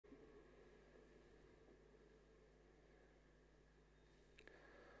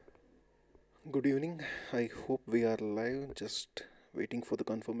Good evening. I hope we are live. Just waiting for the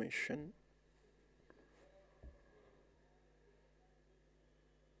confirmation.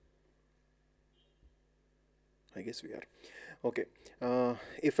 I guess we are. Okay.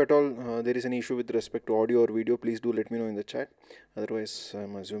 If at all there is any issue with respect to audio or video, please do let me know in the chat. Otherwise,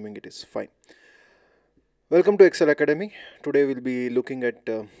 I'm assuming it is fine. Welcome to Excel Academy. Today we'll be looking at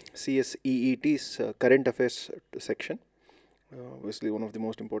CSEET's current affairs section. Obviously, one of the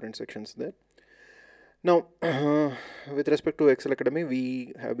most important sections there. Now, with respect to Excel Academy,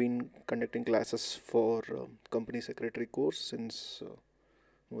 we have been conducting classes for company secretary course since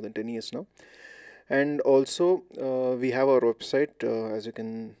more than 10 years now. And also, we have our website, as you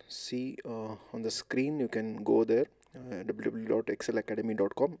can see on the screen. You can go there,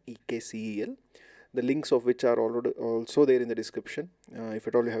 www.excelacademy.com, EKCEL. The links of which are already also there in the description. If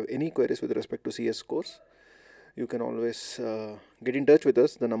at all you have any queries with respect to CS course, you can always get in touch with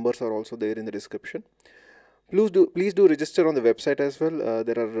us. The numbers are also there in the description. Please do register on the website as well.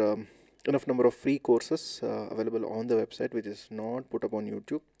 There are enough number of free courses available on the website, which is not put up on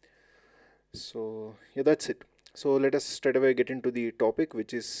YouTube. So yeah, that's it. So let us straight away get into the topic,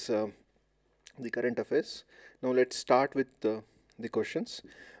 which is the current affairs. Now let's start with the questions.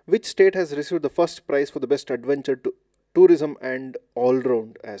 Which state has received the first prize for the best adventure tourism and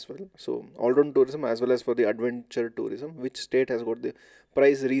all-round as well? So all-round tourism as well as for the adventure tourism. Which state has got the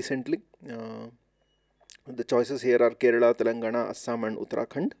prize recently? The choices here are Kerala, Telangana, Assam and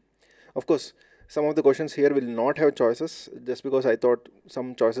Uttarakhand. Of course, some of the questions here will not have choices, just because I thought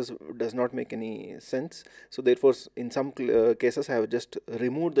some choices does not make any sense. So therefore, in some cases, I have just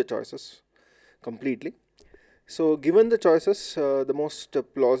removed the choices completely. So given the choices, the most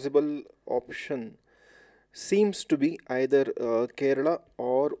plausible option seems to be either Kerala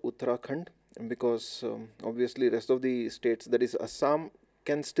or Uttarakhand, because obviously rest of the states, that is Assam,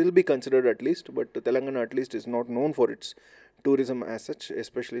 can still be considered at least, but Telangana at least is not known for its tourism as such,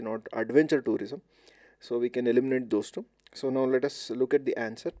 especially not adventure tourism. So we can eliminate those two. So now let us look at the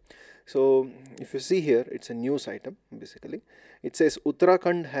answer. So if you see here, it's a news item basically. It says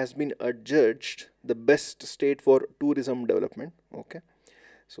Uttarakhand has been adjudged the best state for tourism development. Okay.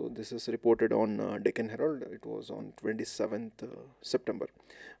 So this is reported on Deccan Herald. It was on 27th September.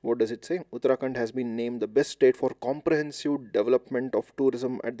 What does it say? Uttarakhand has been named the best state for comprehensive development of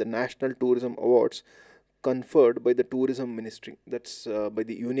tourism at the National Tourism Awards conferred by the Tourism Ministry. That's by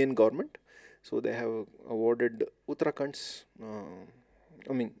the Union Government. So they have awarded Uttarakhand's,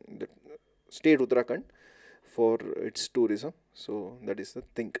 the state Uttarakhand for its tourism. So that is the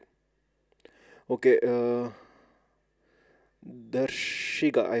thing. Okay.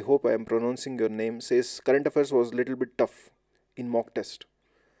 Darshiga, I hope I am pronouncing your name, says current affairs was a little bit tough in mock test.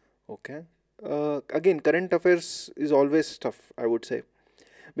 Okay. Again, current affairs is always tough, I would say,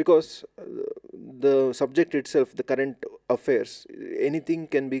 because the subject itself, the current affairs, anything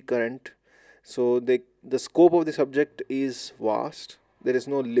can be current. So the scope of the subject is vast. There is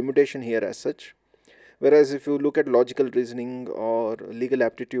no limitation here as such. Whereas if you look at logical reasoning or legal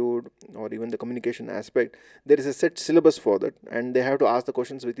aptitude or even the communication aspect, there is a set syllabus for that, and they have to ask the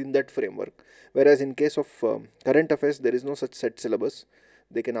questions within that framework. Whereas in case of current affairs, there is no such set syllabus.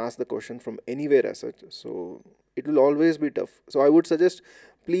 They can ask the question from anywhere as such. So it will always be tough. So I would suggest,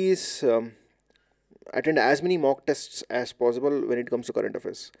 please attend as many mock tests as possible when it comes to current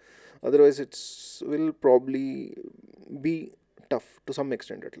affairs. Otherwise, it's will probably be tough to some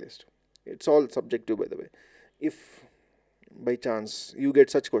extent at least. It's all subjective, by the way. If by chance you get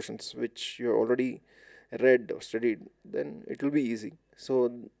such questions which you have already read or studied, then it will be easy.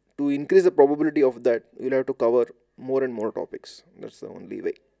 So to increase the probability of that, you'll have to cover more and more topics. That's the only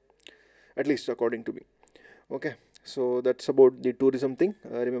way, at least according to me. Okay, so that's about the tourism thing.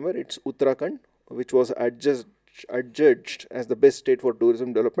 Remember, it's Uttarakhand, which was adjudged as the best state for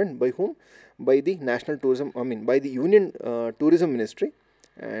tourism development by whom? By the National Tourism, by the Union Tourism Ministry,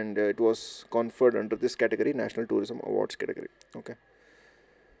 and it was conferred under this category, National Tourism Awards category.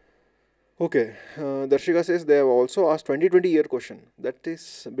 Okay. Darshika says they have also asked 2020 year question. That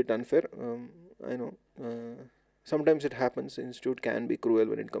is a bit unfair. I know. Sometimes it happens. Institute can be cruel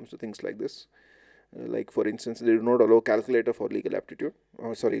when it comes to things like this. Like for instance, they do not allow calculator for legal aptitude.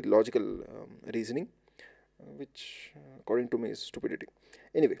 Logical reasoning, which according to me is stupidity.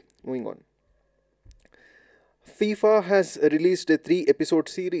 Anyway, moving on. FIFA has released a 3-episode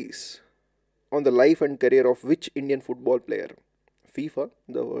series on the life and career of which Indian football player? FIFA,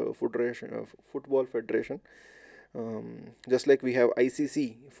 the Football Federation. Just like we have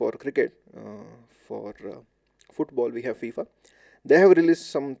ICC for cricket, for football we have FIFA. They have released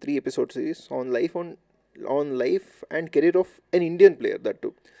some 3-episode series on life and career of an Indian player, that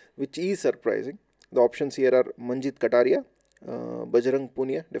too, which is surprising. The options here are Manjit Kataria, Bajrang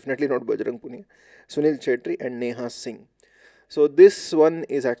Punia, definitely not Bajrang Punia, Sunil Chetri and Neha Singh. So this one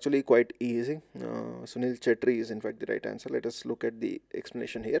is actually quite easy. Sunil Chetri is in fact the right answer. Let us look at the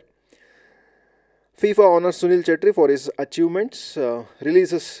explanation here. FIFA honors Sunil Chetri for his achievements,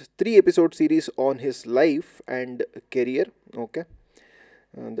 releases 3-episode series on his life and career. Okay,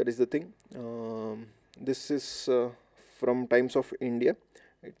 that is the thing. This is from Times of India.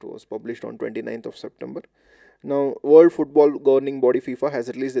 It was published on 29th of September. Now, World Football Governing Body FIFA has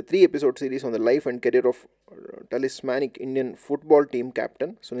released a 3-episode series on the life and career of talismanic Indian football team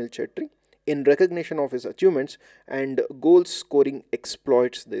captain Sunil Chetri in recognition of his achievements and goal-scoring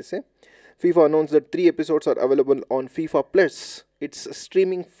exploits, they say. FIFA announced that 3 episodes are available on FIFA Plus, its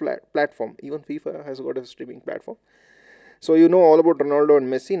streaming platform. Even FIFA has got a streaming platform. So you know all about Ronaldo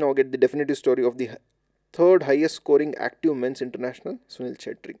and Messi. Now get the definitive story of the third highest scoring active men's international, Sunil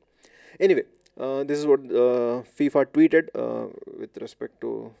Chetri. Anyway, this is what FIFA tweeted with respect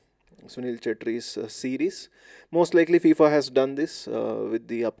to Sunil Chetri's series. Most likely FIFA has done this with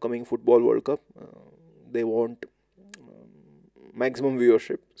the upcoming Football World Cup. They want maximum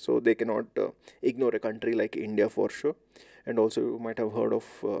viewership, so they cannot ignore a country like India for sure. And also you might have heard of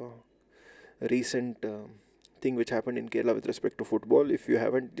recent thing which happened in Kerala with respect to football. If you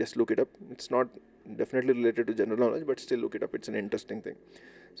haven't, just look it up. It's not definitely related to general knowledge, but still look it up. It's an interesting thing.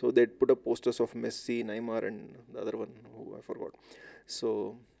 So they put up posters of Messi, Neymar and the other one who I forgot.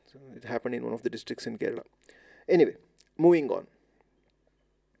 So it happened in one of the districts in Kerala. Anyway, moving on.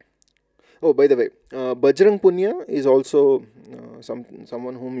 Oh, by the way, Bajrang Punia is also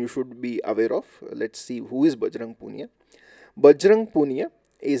someone whom you should be aware of. Let's see who is Bajrang Punia. Bajrang Punia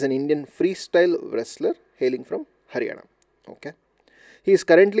is an Indian freestyle wrestler hailing from Haryana. Okay, he is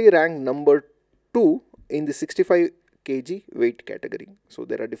currently ranked number 2 in the 65 kg weight category. So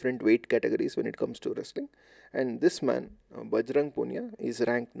there are different weight categories when it comes to wrestling, and this man, Bajrang Punia, is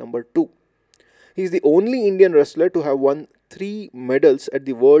ranked number 2. He is the only Indian wrestler to have won 3 medals at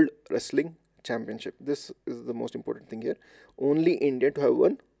the World Wrestling Championship. This is the most important thing here. Only Indian to have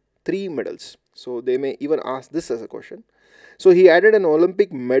won 3 medals. So they may even ask this as a question. So he added an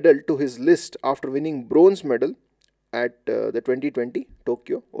Olympic medal to his list after winning bronze medal at the 2020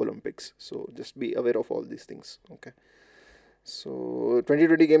 Tokyo Olympics. So just be aware of all these things. Okay. So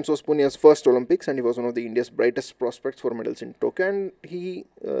 2020 Games was Punia's first Olympics, and he was one of the India's brightest prospects for medals in Tokyo, and he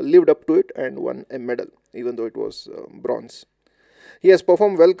lived up to it and won a medal, even though it was bronze. He has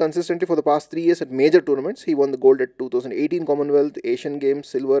performed well consistently for the past 3 years at major tournaments. He won the gold at 2018 Commonwealth, Asian Games,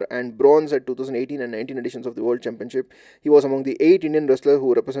 silver and bronze at 2018 and 19 editions of the World Championship. He was among the 8 Indian wrestlers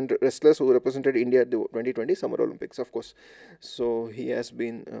who represented India at the 2020 Summer Olympics, of course. So he has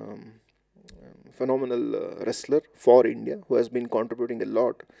been phenomenal wrestler for India, who has been contributing a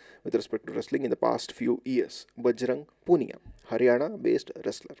lot with respect to wrestling in the past few years. Bajrang Punia, Haryana based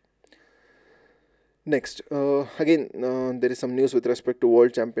wrestler. Next, again there is some news with respect to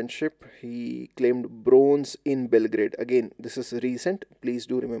World Championship. He claimed bronze in Belgrade. Again, this is recent. Please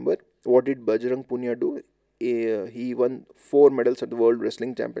do remember, what did Bajrang Punia do? He won 4 medals at the World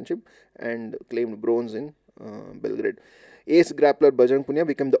Wrestling Championship and claimed bronze in Belgrade. Ace grappler Bajrang Punia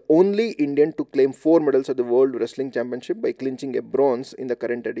became the only Indian to claim 4 medals at the World Wrestling Championship by clinching a bronze in the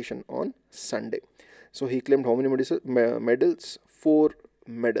current edition on Sunday. So he claimed how many medals? 4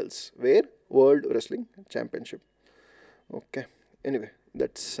 medals. Where? World Wrestling Championship. Okay. Anyway,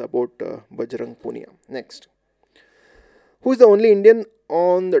 that's about Bajrang Punia. Next. Who is the only Indian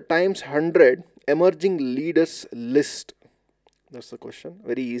on the Times 100 emerging leaders list? That's the question.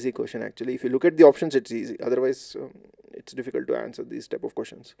 Very easy question actually. If you look at the options, it's easy. Otherwise, it's difficult to answer these type of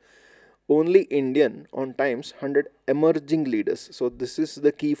questions. Only Indian on Times 100 emerging leaders. So this is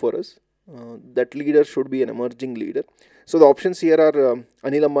the key for us. That leader should be an emerging leader. So the options here are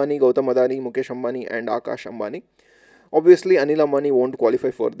Anil Ambani, Gautam Adani, Mukesh Ambani and Akash Ambani. Obviously, Anil Ambani won't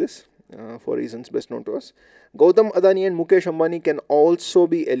qualify for this for reasons best known to us. Gautam Adani and Mukesh Ambani can also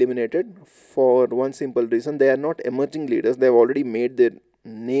be eliminated for one simple reason. They are not emerging leaders. They have already made their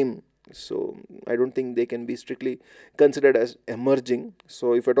name. So I don't think they can be strictly considered as emerging.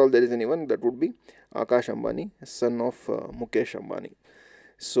 So if at all there is anyone, that would be Akash Ambani, son of Mukesh Ambani.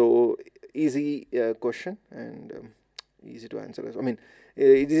 So easy question and easy to answer. I mean,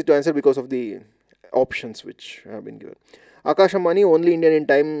 easy to answer because of the options which have been given. Akash Ambani, only Indian in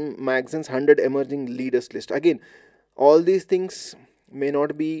Time Magazine's 100 emerging leaders list. Again, all these things may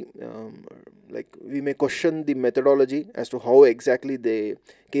not be like, we may question the methodology as to how exactly they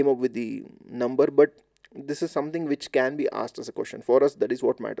came up with the number, but this is something which can be asked as a question. For us, that is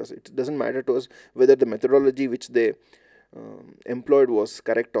what matters. It doesn't matter to us whether the methodology which they employed was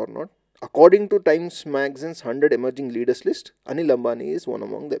correct or not. According to Times Magazine's 100 Emerging Leaders list, Anil Ambani is one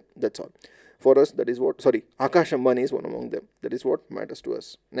among them. That's all. For us, that is what, sorry, Akash Ambani is one among them. That is what matters to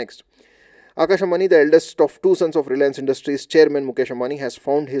us. Next. Akash Ambani, the eldest of two sons of Reliance Industries chairman Mukesh Ambani, has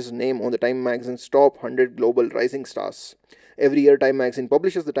found his name on the Time Magazine's top 100 global rising stars. Every year, Time Magazine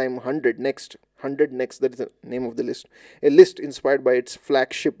publishes the Time 100 Next, that is the name of the list. A list inspired by its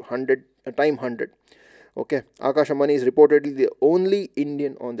flagship Time 100. Okay, Akash Ambani is reportedly the only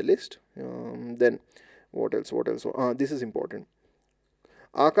Indian on the list. Then, what else? This is important.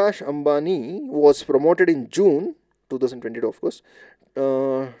 Akash Ambani was promoted in June 2022, of course,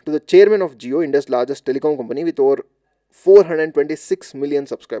 to the chairman of Jio, India's largest telecom company with over 426 million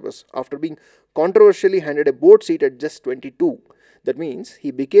subscribers, after being controversially handed a board seat at just 22. That means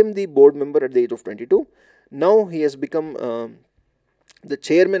he became the board member at the age of 22. Now he has become the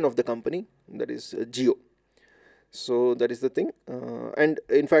chairman of the company, that is Jio. So that is the thing. And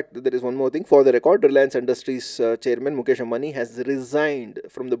in fact, there is one more thing. For the record, Reliance Industries chairman Mukesh Ambani has resigned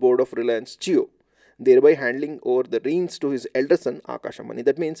from the board of Reliance Jio, thereby handing over the reins to his elder son Akash Ambani.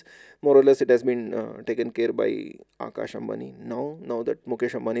 That means more or less it has been taken care by Akash Ambani now that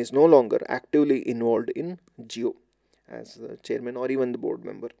Mukesh Ambani is no longer actively involved in Jio as the chairman or even the board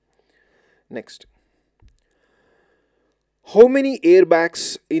member. Next. How many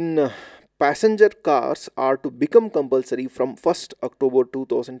airbags in passenger cars are to become compulsory from 1st October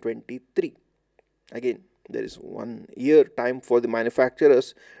 2023? Again, there is 1 year time for the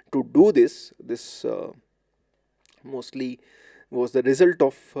manufacturers to do this. This mostly was the result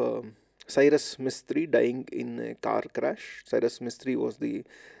of Cyrus Mistry dying in a car crash. Cyrus Mistry was the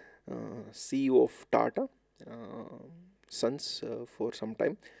CEO of Tata Sons for some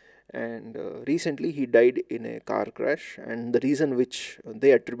time, and recently he died in a car crash, and the reason which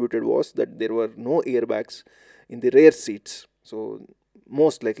they attributed was that there were no airbags in the rear seats. So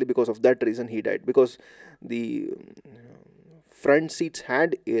most likely because of that reason he died, because the front seats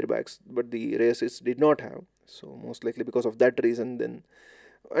had airbags but the rear seats did not have. So most likely because of that reason, then,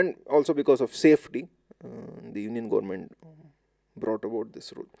 and also because of safety, the Union government brought about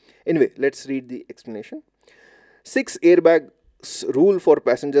this rule. Anyway, let's read the explanation. 6 airbags rule for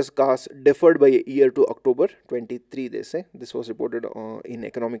passengers cars deferred by a year to October 23, they say. This was reported in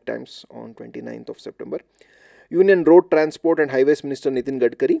Economic Times on 29th of September. Union Road Transport and Highways Minister Nitin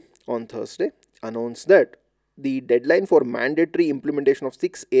Gadkari on Thursday announced that the deadline for mandatory implementation of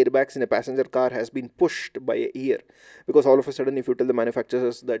 6 airbags in a passenger car has been pushed by a year, because all of a sudden if you tell the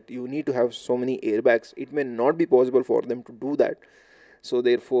manufacturers that you need to have so many airbags, it may not be possible for them to do that. So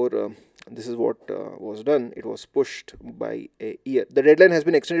therefore this is what was done. It was pushed by a year. The deadline has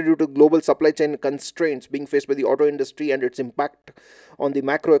been extended due to global supply chain constraints being faced by the auto industry and its impact on the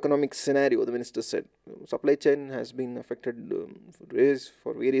macroeconomic scenario, the minister said. Supply chain has been affected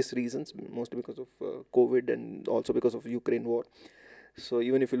for various reasons, mostly because of COVID and also because of Ukraine war. So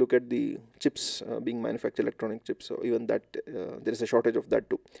even if you look at the chips being manufactured, electronic chips, so even that there is a shortage of that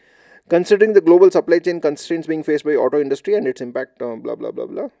too. Considering the global supply chain constraints being faced by auto industry and its impact, blah blah blah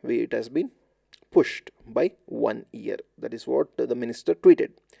blah, it has been pushed by 1 year. That is what the minister tweeted.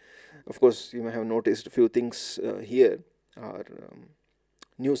 Of course, you may have noticed a few things here are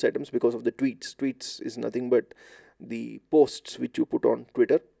news items because of the tweets. Tweets is nothing but the posts which you put on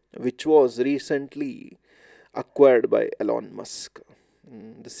Twitter, which was recently acquired by Elon Musk,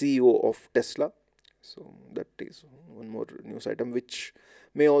 the CEO of Tesla. So that is one more news item which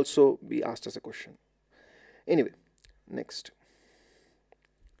may also be asked as a question. Anyway, next.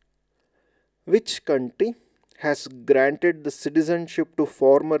 Which country has granted the citizenship to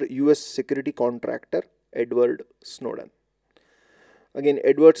former US security contractor Edward Snowden? Again,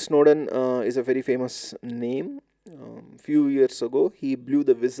 Edward Snowden is a very famous name. Few years ago, he blew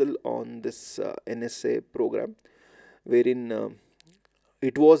the whistle on this NSA program, wherein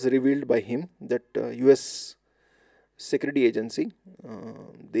it was revealed by him that US security agency,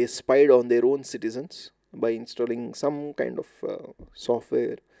 they spied on their own citizens by installing some kind of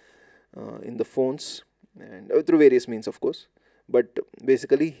software in the phones, and through various means, of course. But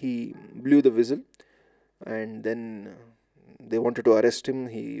basically he blew the whistle, and then they wanted to arrest him.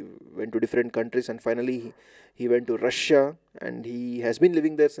 He went to different countries, and finally he went to Russia, and he has been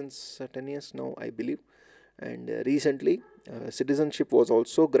living there since 10 years now, I believe. And recently citizenship was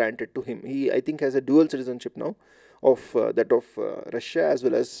also granted to him. He, I think, has a dual citizenship now, of that of Russia as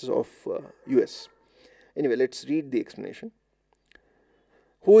well as of US. Anyway, let's read the explanation.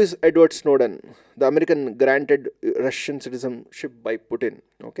 Who is Edward Snowden? The American granted Russian citizenship by Putin.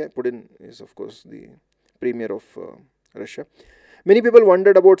 Okay, Putin is of course the premier of Russia. Many people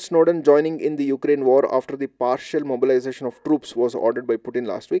wondered about Snowden joining in the Ukraine war after the partial mobilization of troops was ordered by Putin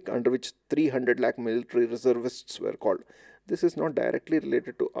last week, under which 300 lakh military reservists were called. This is not directly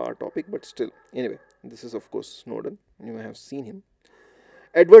related to our topic, but still. Anyway, this is of course Snowden. You may have seen him.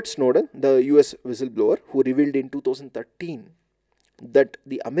 Edward Snowden, the US whistleblower who revealed in 2013 that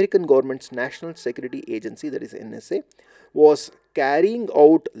the American government's National Security Agency, that is NSA, was carrying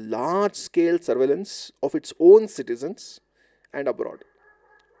out large-scale surveillance of its own citizens and abroad,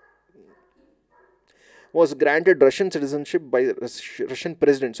 was granted Russian citizenship by Russian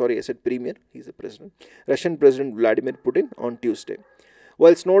President, sorry, I said Premier, he's a President, Russian President Vladimir Putin on Tuesday.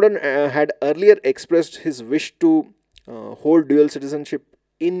 While Snowden had earlier expressed his wish to hold dual citizenship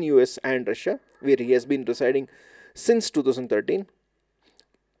in US and Russia, where he has been residing since 2013.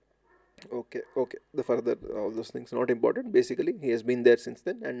 Okay, the further, all those things not important. Basically, he has been there since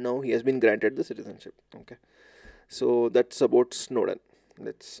then, and now he has been granted the citizenship. Okay, so that's about Snowden.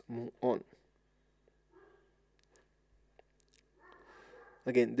 Let's move on.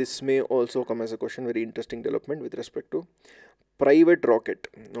 Again, this may also come as a question, very interesting development with respect to private rocket.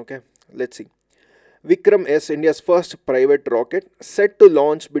 Okay, let's see. Vikram S, India's first private rocket, set to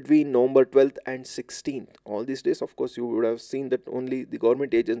launch between November 12th and 16th. All these days, of course, you would have seen that only the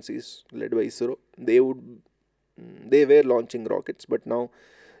government agencies led by ISRO, they were launching rockets, but now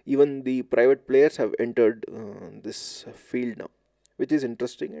even the private players have entered this field now, which is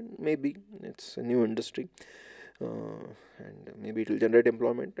interesting, and maybe it's a new industry, and maybe it will generate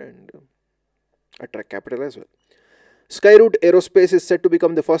employment and attract capital as well. Skyroot Aerospace is set to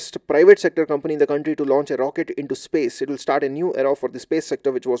become the first private sector company in the country to launch a rocket into space. It will start a new era for the space sector,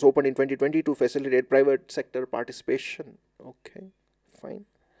 which was opened in 2020 to facilitate private sector participation. Okay, fine.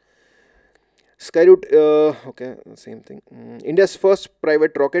 Skyroot, okay, same thing. India's first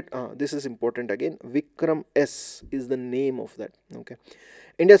private rocket, this is important again. Vikram S is the name of that. Okay.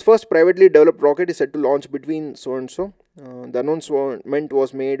 India's first privately developed rocket is set to launch between so and so. The announcement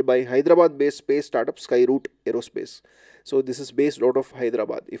was made by Hyderabad-based space startup Skyroot Aerospace. So this is based out of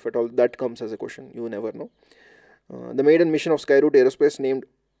Hyderabad. If at all that comes as a question, you never know. The maiden mission of Skyroot Aerospace, named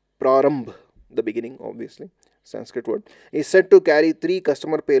Prarambh, the beginning obviously, Sanskrit word, is set to carry 3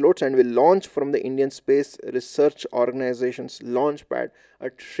 customer payloads and will launch from the Indian Space Research Organization's launch pad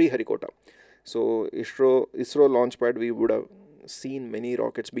at Sriharikota. So ISRO launch pad, we would have seen many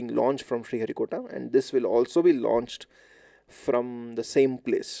rockets being launched from Sriharikota, and this will also be launched from the same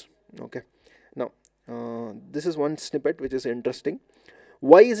place. Okay, now this is one snippet which is interesting.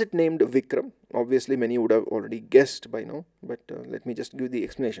 Why is it named Vikram? Obviously many would have already guessed by now, but let me just give the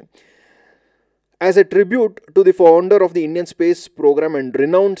explanation. As a tribute to the founder of the Indian space program and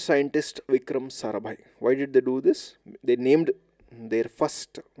renowned scientist Vikram Sarabhai. Why did they do this? They named their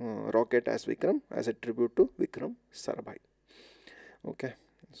first rocket as Vikram as a tribute to Vikram Sarabhai. Okay,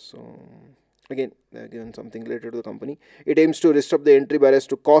 so again, they are given something related to the company. It aims to disrupt the entry barriers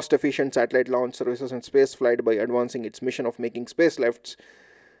to cost-efficient satellite launch services and space flight by advancing its mission of making space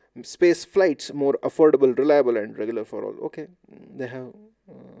flights more affordable, reliable, and regular for all. Okay, they have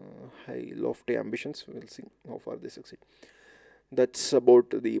high, lofty ambitions. We'll see how far they succeed. That's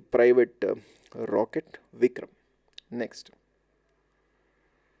about the private rocket Vikram. Next,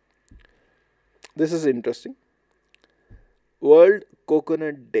 this is interesting. World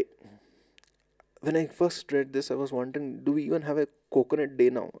Coconut Day. When I first read this, I was wondering, do we even have a coconut day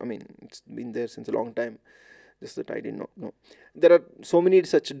now? I mean, it's been there since a long time, just that I did not know. There are so many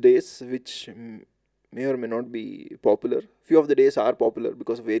such days which may or may not be popular. Few of the days are popular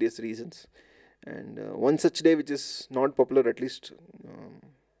because of various reasons, and one such day which is not popular, at least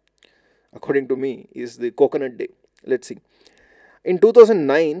according to me, is the Coconut Day. Let's see. In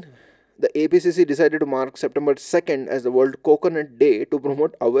 2009, the APCC decided to mark September 2nd as the World Coconut Day to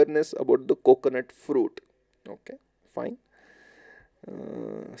promote awareness about the coconut fruit. Okay, fine.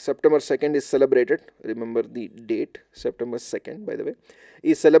 September 2nd is celebrated. Remember the date, September 2nd, by the way,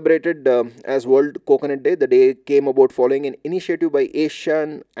 is celebrated as World Coconut Day. The day came about following an initiative by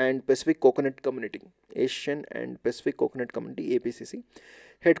Asian and Pacific Coconut Community, APCC,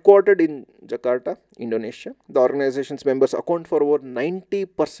 headquartered in Jakarta, Indonesia. The organization's members account for over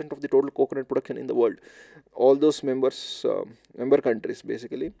 90% of the total coconut production in the world. All those members, member countries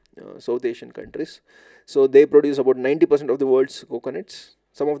basically, South Asian countries. So they produce about 90% of the world's coconuts.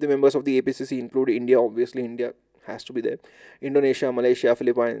 Some of the members of the APCC include India, obviously India has to be there, Indonesia, Malaysia,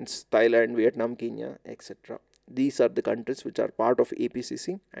 Philippines, Thailand, Vietnam, Kenya, etc. These are the countries which are part of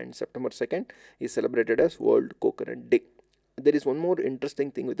APCC, and September 2nd is celebrated as World Coconut Day. There is one more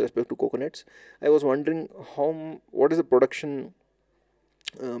interesting thing with respect to coconuts. I was wondering what is the production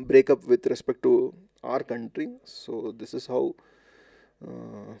breakup with respect to our country. So this is how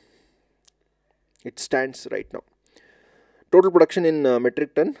it stands right now. Total production in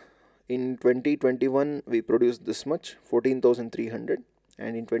metric ton. In 2021, we produced this much, 14,300.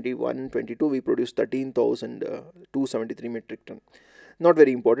 And in 21-22, we produced 13,273 metric ton. Not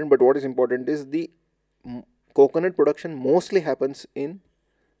very important, but what is important is the coconut production mostly happens in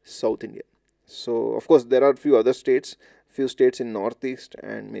South India. So, of course, there are few states in Northeast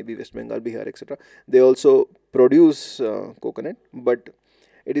and maybe West Bengal, Bihar, etc. They also produce coconut, but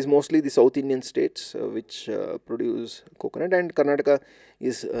it is mostly the South Indian states which produce coconut, and Karnataka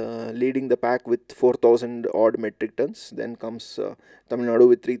is leading the pack with 4,000 odd metric tons. Then comes Tamil Nadu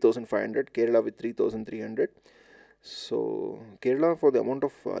with 3,500, Kerala with 3,300. So Kerala, for the amount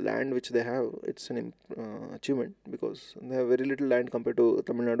of land which they have, it's an achievement, because they have very little land compared to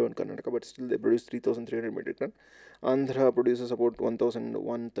Tamil Nadu and Karnataka, but still they produce 3,300 metric ton. Andhra produces about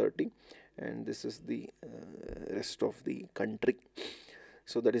 1,130, and this is the rest of the country.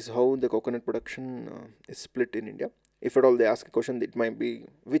 So that is how the coconut production is split in India. If at all they ask a question, it might be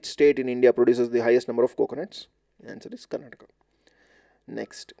which state in India produces the highest number of coconuts? The answer is Karnataka.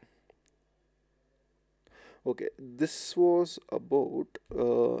 Next. Okay, this was about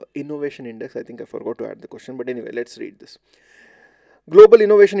innovation index. I think I forgot to add the question, but anyway, let's read this. Global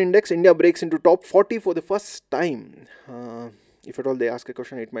Innovation Index, India breaks into top 40 for the first time. If at all they ask a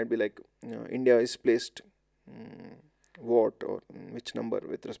question, it might be like India is placed what or which number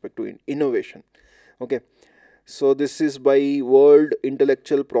with respect to innovation. Okay, so this is by World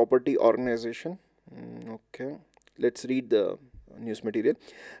Intellectual Property Organization. Okay, let's read the news material.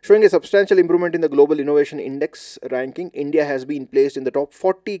 Showing a substantial improvement in the Global Innovation Index ranking, India has been placed in the top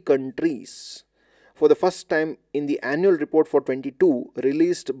 40 countries for the first time in the annual report for 22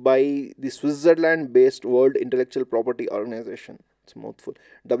 released by the Switzerland-based World Intellectual Property Organization. It's a mouthful.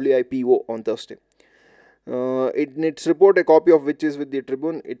 WIPO on Thursday. In its report, a copy of which is with the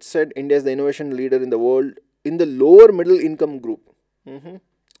Tribune, it said India is the innovation leader in the world in the lower middle income group.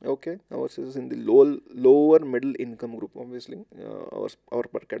 Okay, ours is in the lower middle income group. Obviously, our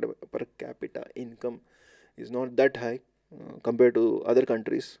per capita income is not that high compared to other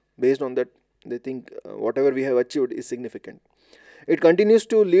countries. Based on that, they think whatever we have achieved is significant. It continues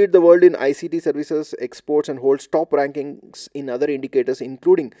to lead the world in ICT services, exports, and holds top rankings in other indicators,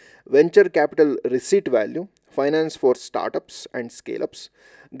 including venture capital receipt value, finance for startups and scale-ups,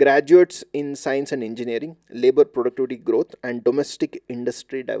 graduates in science and engineering, labor productivity growth, and domestic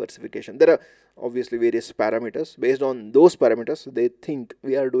industry diversification. There are obviously various parameters. Based on those parameters, they think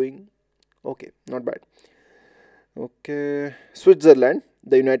we are doing okay, not bad. Okay, Switzerland,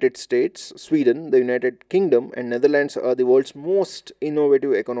 the United States, Sweden, the United Kingdom, and Netherlands are the world's most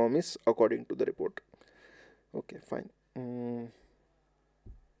innovative economies according to the report. Okay, fine.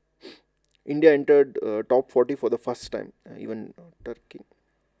 India entered top 40 for the first time, even Turkey.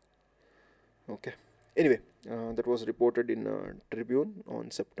 Okay. Anyway, that was reported in Tribune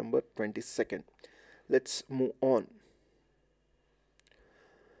on September 22nd. Let's move on.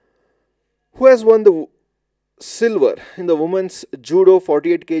 Who has won the silver in the women's judo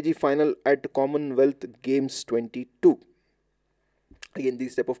 48 kg final at Commonwealth Games 22? Again,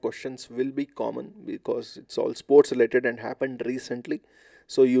 these type of questions will be common because it's all sports related and happened recently.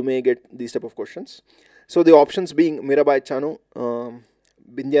 So you may get these type of questions. So the options being Mirabai Chanu,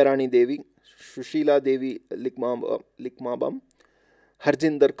 Bindyarani Devi, Shushila Devi Likmabam,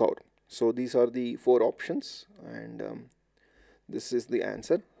 Harjinder Kaur. So these are the four options, and this is the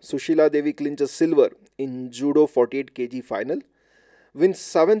answer. Sushila Devi clinches silver in judo 48 kg final, wins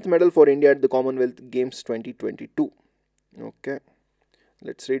 7th medal for India at the Commonwealth Games 2022. Okay,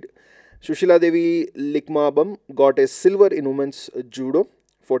 let's read. Sushila Devi Likmabam got a silver in women's judo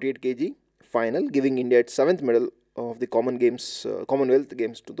 48 kg final, giving India its 7th medal of the Commonwealth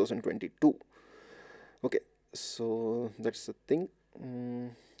Games 2022. Okay, so that's the thing.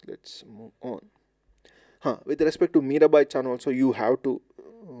 Let's move on. With respect to Mirabai Chan also, you have to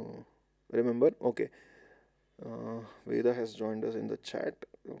remember. Okay, Veda has joined us in the chat.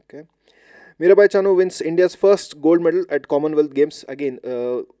 Okay, Mirabai Chanu wins India's first gold medal at Commonwealth Games. Again,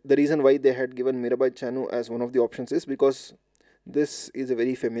 the reason why they had given Mirabai Chanu as one of the options is because this is a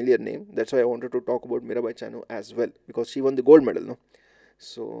very familiar name. That's why I wanted to talk about Mirabai Chanu as well, because she won the gold medal, no?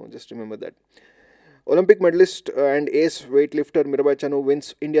 So just remember that. Olympic medalist and ace weightlifter Mirabai Chanu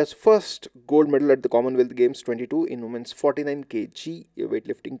wins India's first gold medal at the Commonwealth Games 22 in women's 49 kg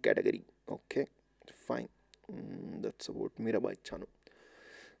weightlifting category. Okay, fine. That's about Mirabai Chanu.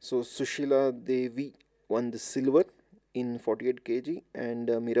 So Sushila Devi won the silver in 48 kg and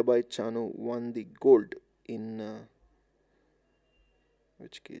Mirabai Chanu won the gold in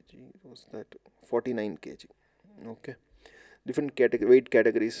which kg was that? 49 kg. Okay. different weight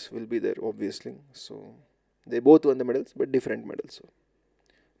categories will be there, obviously. So they both won the medals, but different medals. So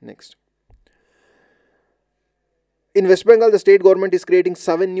next, in West Bengal, the state government is creating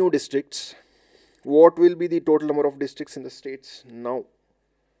 7 new districts. What will be the total number of districts in the states now?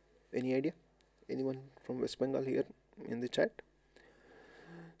 Any idea? Anyone from West Bengal here in the chat?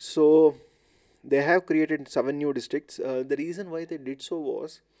 So they have created 7 new districts. The reason why they did so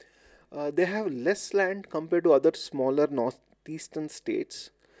was they have less land compared to other smaller northeastern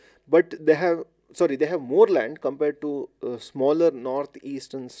states, but they have more land compared to smaller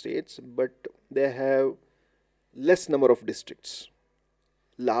northeastern states, but they have less number of districts.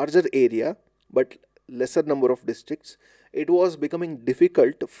 Larger area but lesser number of districts. It was becoming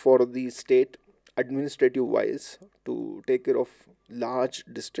difficult for the state administrative wise to take care of large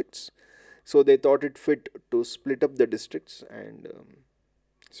districts, so they thought it fit to split up the districts, and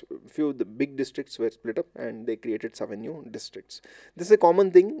so few of the big districts were split up and they created 7 new districts. This is a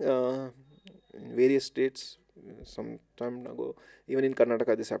common thing in various states. Some time ago, even in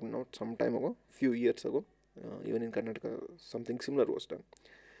Karnataka this happened, not some time ago, few years ago, even in Karnataka something similar was done.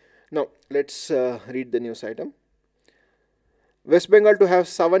 Now let's read the news item. West Bengal to have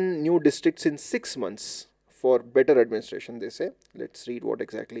 7 new districts in 6 months for better administration, they say. Let's read what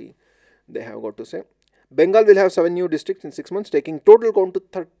exactly they have got to say. Bengal will have 7 new districts in 6 months, taking total count to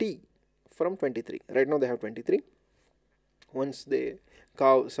 30 from 23. Right now they have 23. Once they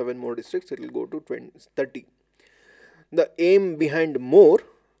carve 7 more districts, it will go to 30. The aim behind more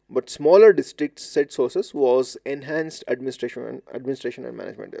but smaller districts, said sources, was enhanced administration and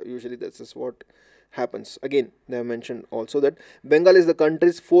management. Usually this is what happens. Again, they have mentioned also that Bengal is the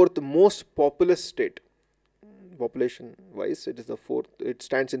country's 4th most populous state. Population wise, it is the 4th. It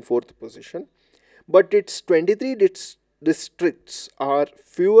stands in 4th position. But its 23 districts are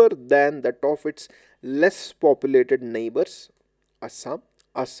fewer than that of its less populated neighbors, Assam.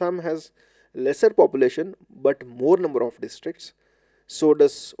 Assam has lesser population but more number of districts. So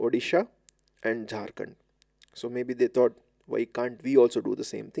does Odisha and Jharkhand. So maybe they thought, why can't we also do the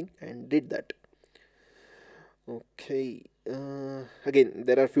same thing, and did that. Okay. Again,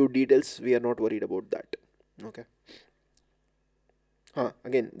 there are few details. We are not worried about that. Okay.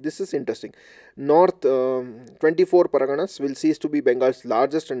 Again, this is interesting. North 24 Paraganas will cease to be Bengal's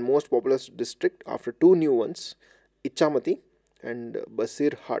largest and most populous district after 2 new ones, Ichamati and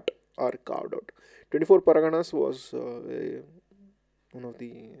Basirhat, are carved out. 24 Paraganas was one of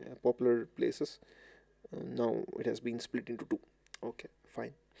the popular places. Now it has been split into 2. Okay,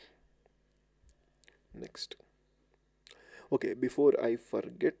 fine. Next. Okay, before I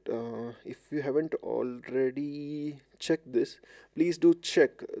forget, if you haven't already checked this, please do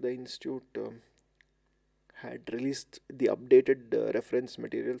check. The institute had released the updated reference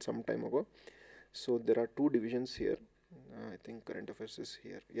material some time ago. So there are 2 divisions here. I think current affairs is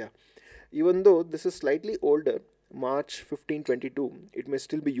here. Yeah. Even though this is slightly older, March 15, 22, it may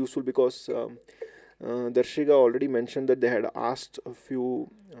still be useful because Darshiga already mentioned that they had asked a few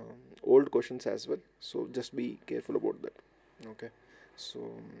old questions as well. So just be careful about that. Okay.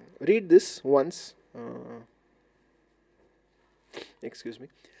 So read this once. Excuse me.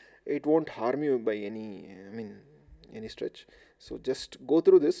 It won't harm you by any stretch. So just go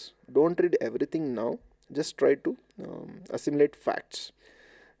through this. Don't read everything now. Just try to assimilate facts.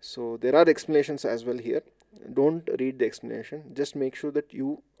 So there are explanations as well here. Don't read the explanation. Just make sure that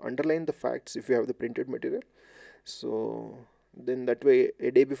you underline the facts if you have the printed material. So then that way,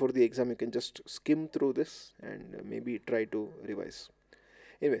 a day before the exam, you can just skim through this and maybe try to revise.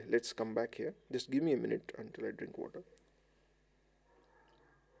 Anyway, let's come back here. Just give me a minute until I drink water.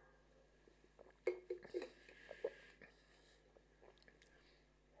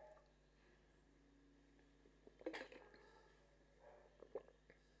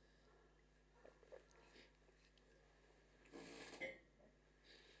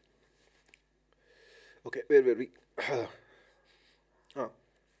 Okay, where were we?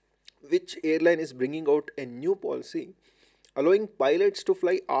 Which airline is bringing out a new policy allowing pilots to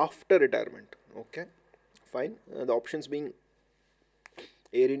fly after retirement? Okay, fine. The options being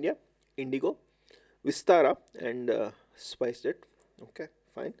Air India, Indigo, Vistara and SpiceJet. Okay,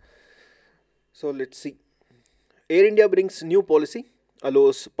 fine. So let's see. Air India brings new policy,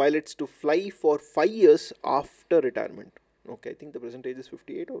 allows pilots to fly for 5 years after retirement. Okay, I think the present age is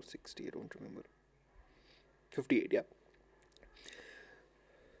 58 or 60, I don't remember. 58, yeah.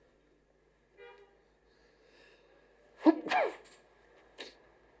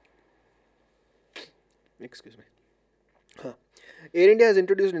 Excuse me. Air India has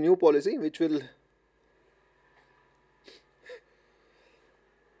introduced a new policy which will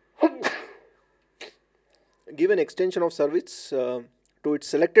give an extension of service to its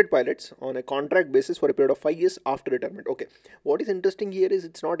selected pilots on a contract basis for a period of 5 years after retirement. Okay, what is interesting here is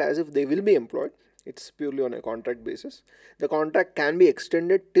it's not as if they will be employed, it's purely on a contract basis. The contract can be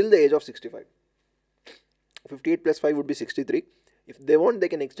extended till the age of 65. 58 plus 5 would be 63. If they want, they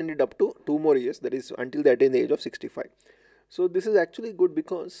can extend it up to 2 more years, that is until they attain the age of 65. So this is actually good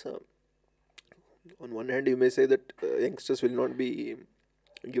because on one hand you may say that youngsters will not be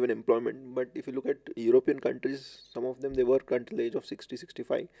given employment, but if you look at European countries, some of them they work until the age of 60,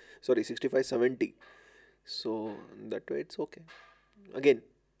 65, sorry 65, 70. So that way it's okay. Again,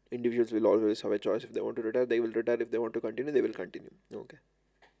 individuals will always have a choice. If they want to retire, they will retire. If they want to continue, they will continue. Okay.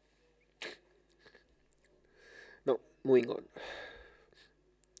 Now moving on.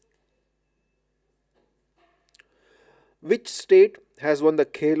 Which state has won the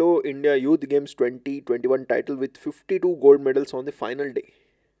Khelo India Youth Games 2021 title with 52 gold medals on the final day?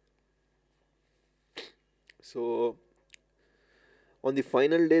 So on the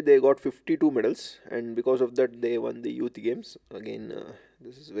final day they got 52 medals, and because of that they won the youth games. Again,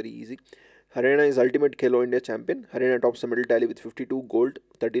 this is very easy. Haryana is ultimate Khelo India champion. Haryana tops the medal tally with 52 gold,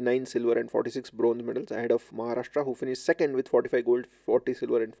 39 silver and 46 bronze medals, ahead of Maharashtra, who finished second with 45 gold, 40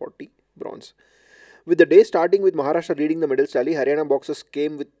 silver and 40 bronze. With the day starting with Maharashtra leading the medals tally, Haryana boxers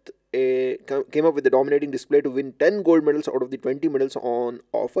came up with a dominating display to win 10 gold medals out of the 20 medals on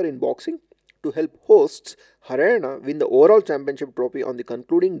offer in boxing, to help hosts Haryana win the overall championship trophy on the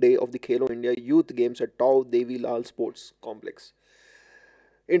concluding day of the Khelo India Youth Games at Tau Devi Lal Sports Complex.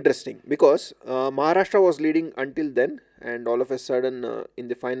 Interesting, because Maharashtra was leading until then, and all of a sudden in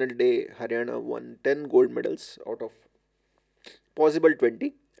the final day Haryana won 10 gold medals out of possible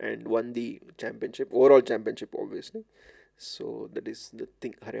 20 and won the championship, overall championship obviously. So that is the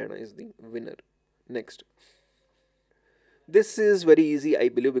thing, Haryana is the winner. Next. This is very easy, I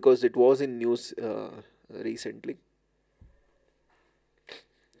believe, because it was in news recently.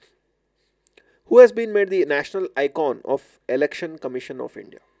 Who has been made the national icon of Election Commission of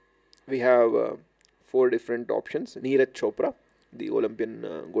India? We have 4 different options. Neeraj Chopra, the Olympian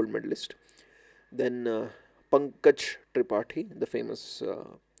gold medalist. Then Pankaj Tripathi, the famous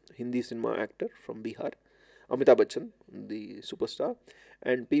Hindi cinema actor from Bihar. Amitabh Bachchan, the superstar.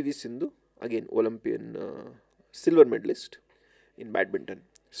 And PV Sindhu, again Olympian silver medalist in badminton.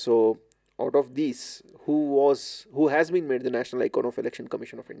 So out of these, who has been made the national icon of Election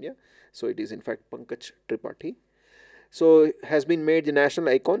Commission of India? So it is in fact Pankaj Tripathi. So has been made the national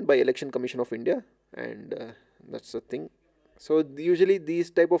icon by Election Commission of India, and that's the thing. So usually these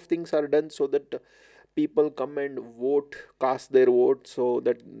type of things are done so that people come and vote, cast their vote, so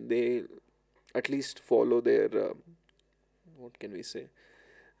that they at least follow their what can we say,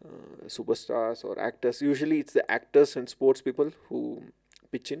 superstars or actors. Usually it's the actors and sports people who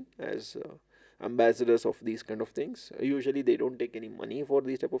pitch in as ambassadors of these kind of things. Usually they don't take any money for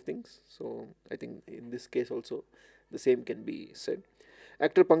these type of things. So I think in this case also the same can be said.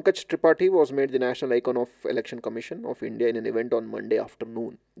 Actor Pankaj Tripathi was made the national icon of Election Commission of India in an event on Monday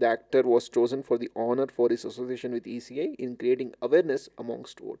afternoon. The actor was chosen for the honor for his association with ECI in creating awareness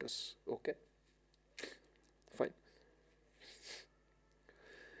amongst voters. Okay, fine.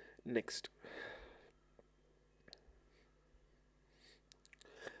 Next.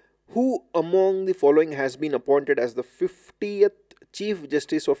 Who among the following has been appointed as the 50th Chief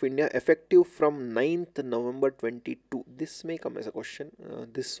Justice of India effective from 9th November 22? This may come as a question.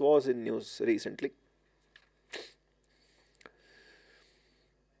 This was in news recently.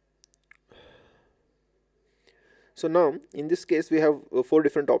 So now in this case we have 4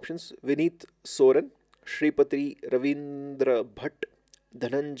 different options. Vineet Soren, Shripati Ravindra Bhatt,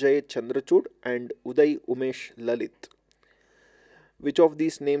 Dhananjay Chandrachud and Uday Umesh Lalit. Which of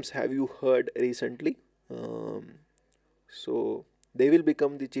these names have you heard recently? So they will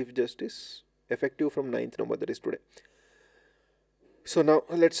become the Chief Justice effective from 9th November, that is today. So now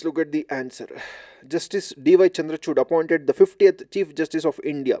let's look at the answer. Justice D.Y. Chandrachud appointed the 50th Chief Justice of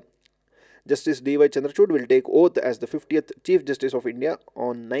India. Justice D.Y. Chandrachud will take oath as the 50th Chief Justice of India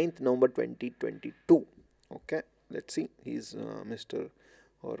on 9th November 2022. Okay, let's see. He's Mr.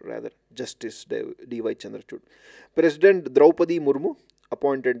 or rather Justice D.Y. Chandrachud. President Draupadi Murmu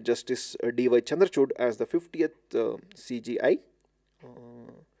appointed Justice D.Y. Chandrachud as the 50th CGI.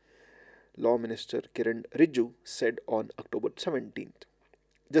 Law Minister Kiran Rijiju said on October 17th.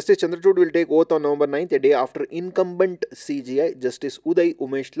 Justice Chandrachud will take oath on November 9th, a day after incumbent CGI Justice Uday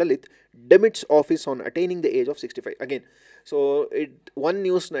Umesh Lalit demits office on attaining the age of 65. Again, so one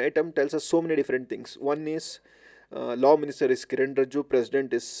news item tells us so many different things. One is Law Minister is Kiran Rijiju,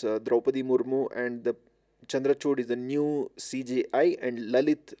 President is Draupadi Murmu, and the Chandrachud is the new CGI, and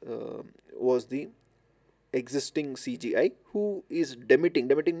Lalit was the existing CGI who is demitting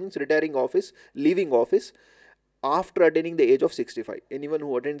means retiring office, leaving office after attaining the age of 65. Anyone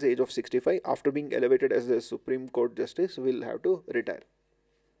who attains the age of 65 after being elevated as the Supreme Court Justice will have to retire.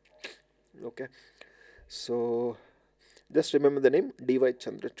 Okay, so just remember the name D.Y.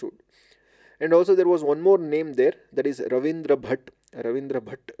 Chandrachud. And also there was one more name there, that is Ravindra Bhatt. Ravindra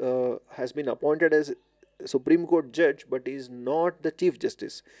Bhatt has been appointed as Supreme Court judge, but is not the Chief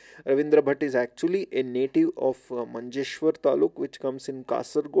Justice. Ravindra Bhatt is actually a native of Manjeshwar Taluk, which comes in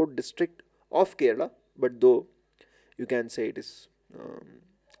Kasargod district of Kerala, but though you can say it is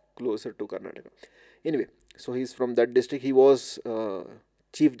closer to Karnataka. Anyway, so he is from that district. He was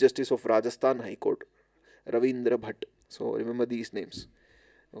Chief Justice of Rajasthan High Court, Ravindra Bhatt. So remember these names.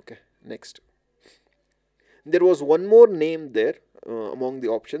 Okay, next. There was one more name there among the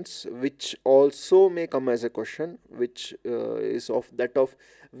options, which also may come as a question, which is of that of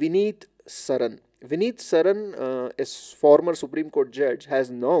Vineet Saran. Vineet Saran, a former Supreme Court judge, has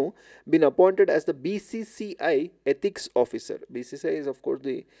now been appointed as the BCCI Ethics Officer. BCCI is of course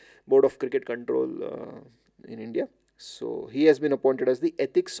the Board of Cricket Control in India. So he has been appointed as the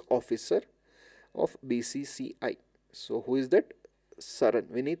Ethics Officer of BCCI. So who is that? Saran,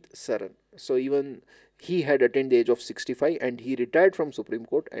 Vineet Saran. So even he had attained the age of 65 and he retired from Supreme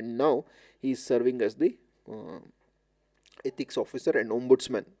Court, and now he is serving as the Ethics Officer and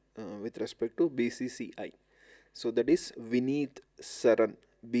Ombudsman with respect to BCCI. So that is Vineet Saran,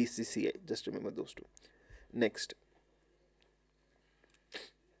 BCCI. Just remember those two. Next.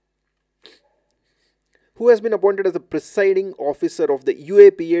 Who has been appointed as the presiding officer of the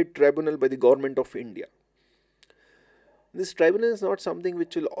UAPA tribunal by the Government of India? This tribunal is not something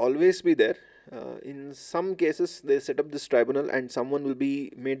which will always be there. In some cases, they set up this tribunal and someone will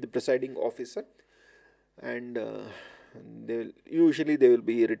be made the presiding officer, and usually they will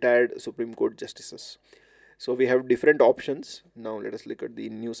be retired Supreme Court justices. So we have different options. Now let us look at the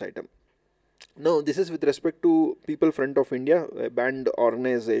news item. Now this is with respect to People Front of India, a banned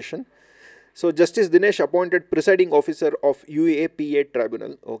organization. So Justice Dinesh appointed presiding officer of UAPA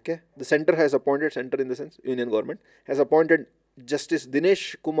tribunal. Okay, the center has appointed, center in the sense union government, has appointed Justice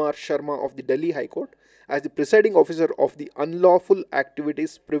Dinesh Kumar Sharma of the Delhi High Court as the presiding officer of the Unlawful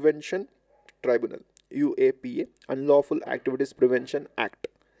Activities Prevention Tribunal, UAPA, Unlawful Activities Prevention Act,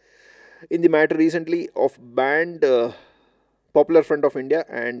 in the matter recently of banned Popular Front of India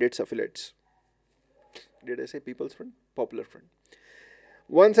and its affiliates. Did I say People's Front? Popular Front.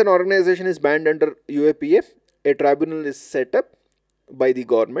 Once an organization is banned under UAPA, a tribunal is set up by the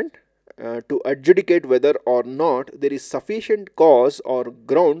government to adjudicate whether or not there is sufficient cause or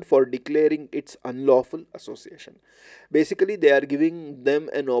ground for declaring its unlawful association. Basically, they are giving them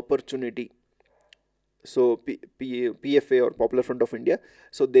an opportunity. So PFA or Popular Front of India,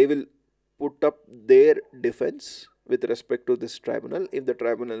 so they will put up their defense with respect to this tribunal. If the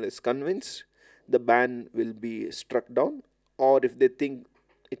tribunal is convinced, the ban will be struck down, or if they think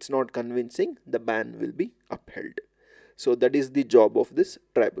it's not convincing, the ban will be upheld. So that is the job of this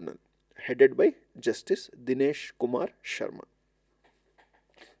tribunal, headed by Justice Dinesh Kumar Sharma.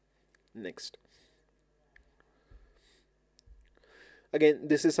 Next. Again,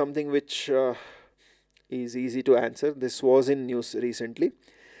 this is something which is easy to answer. This was in news recently.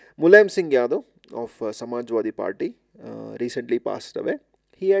 Mulayam Singh Yadav of Samajwadi Party recently passed away.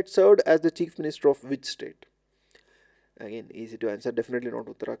 He had served as the Chief Minister of which state? Again, easy to answer. Definitely not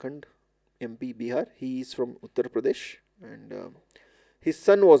Uttarakhand, MP, Bihar. He is from Uttar Pradesh, and his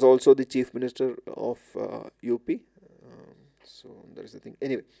son was also the Chief Minister of UP. So that is the thing.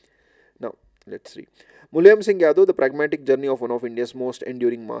 Anyway, now let's see. Mulayam Singh Yadav, the pragmatic journey of one of India's most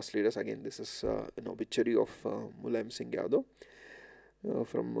enduring mass leaders. Again, this is an obituary of Mulayam Singh Yadav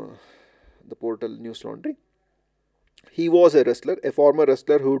from the portal News Laundry. He was a wrestler, a former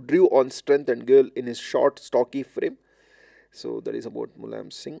wrestler who drew on strength and girl in his short, stocky frame. So that is about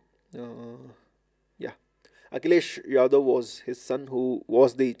Mulayam Singh. Yeah, Akhilesh Yadav was his son, who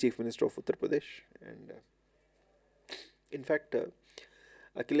was the Chief Minister of Uttar Pradesh. And in fact,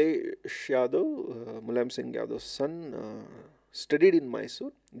 Akhilesh Yadav, Mulayam Singh Yadav's son, studied in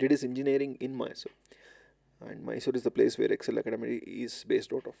Mysore, did his engineering in Mysore. And Mysore is the place where Ekcel Academy is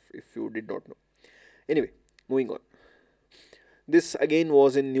based out of, if you did not know. Anyway, moving on. This again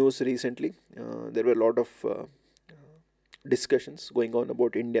was in news recently. There were a lot of discussions going on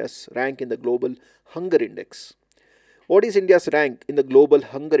about India's rank in the Global Hunger Index. What is India's rank in the Global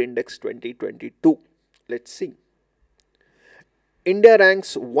Hunger Index 2022? Let's see. India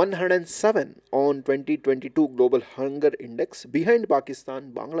ranks 107 on 2022 Global Hunger Index, behind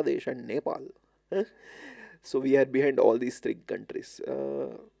Pakistan, Bangladesh and Nepal. So we are behind all these three countries.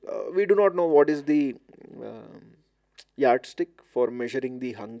 We do not know what is the yardstick for measuring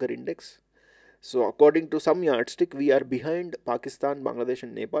the hunger index. So according to some yardstick, we are behind Pakistan, Bangladesh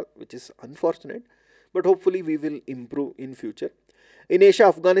and Nepal, which is unfortunate, but hopefully we will improve in future. In Asia,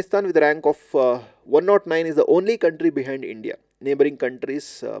 Afghanistan with a rank of 109 is the only country behind India. Neighboring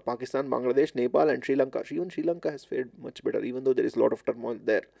countries, Pakistan, Bangladesh, Nepal and Sri Lanka, even Sri Lanka has fared much better, even though there is a lot of turmoil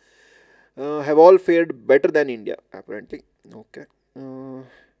there, have all fared better than India, apparently. Okay.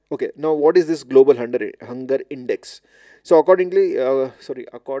 Okay, now what is this global hunger index? So according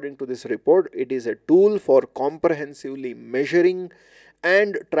to this report, it is a tool for comprehensively measuring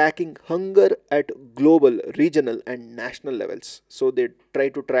and tracking hunger at global, regional and national levels. So they try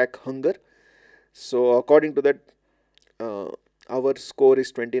to track hunger. So according to that, our score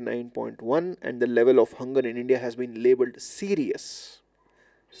is 29.1 and the level of hunger in India has been labeled serious.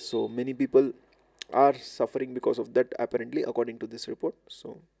 So many people are suffering because of that, apparently, according to this report.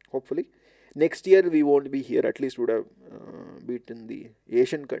 So hopefully next year we won't be here, at least would have beaten the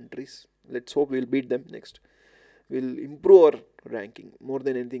Asian countries. Let's hope we'll beat them next. We'll improve our ranking. More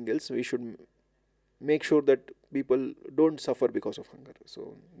than anything else, we should make sure that people don't suffer because of hunger.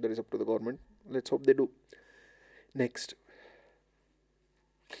 So that is up to the government. Let's hope they do. Next,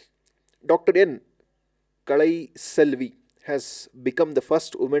 Dr. N. Kalai Selvi has become the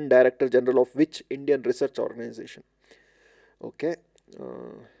first woman Director General of which Indian research organization? Okay,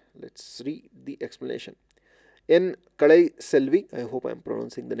 let's read the explanation. N. Kalai Selvi, I hope I am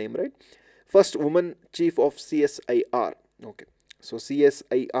pronouncing the name right, first woman chief of CSIR. Okay, so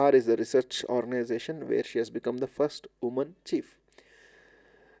CSIR is a research organization where she has become the first woman chief.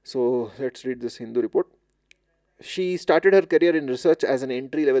 So let's read this Hindu report. She started her career in research as an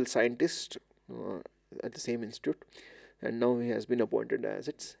entry-level scientist at the same institute, and now he has been appointed as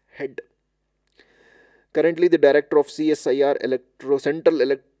its head. Currently, the director of CSIR Central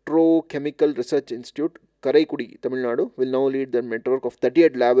Electrochemical Research Institute, Karaikudi, Tamil Nadu, will now lead the network of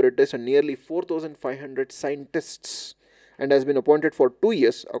 38 laboratories and nearly 4,500 scientists, and has been appointed for 2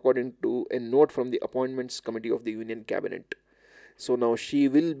 years, according to a note from the Appointments Committee of the Union Cabinet. So now she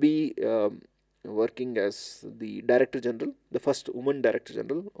will be working as the Director General, the first woman Director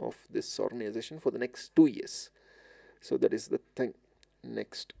General of this organization for the next 2 years. So that is the thing.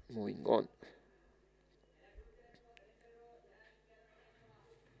 Next, moving on.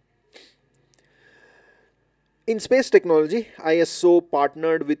 In space technology, ISO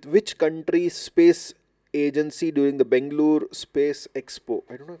partnered with which country's space agency during the Bangalore Space Expo?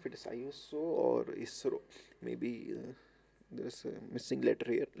 I don't know if it is ISO or ISRO. Maybe there's a missing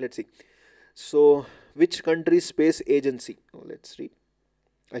letter here. Let's see. So, which country's space agency? Oh, let's read.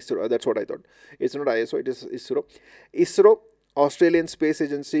 ISRO, that's what I thought. It's not ISO, it is ISRO. ISRO, Australian Space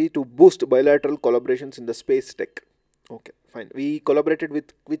Agency, to boost bilateral collaborations in the space tech. Okay, fine. We collaborated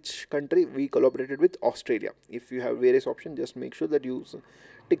with which country? We collaborated with Australia. If you have various options, just make sure that you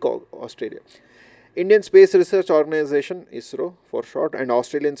tick Australia. Indian Space Research Organization, ISRO for short, and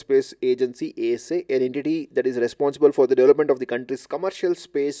Australian Space Agency, ASA, an entity that is responsible for the development of the country's commercial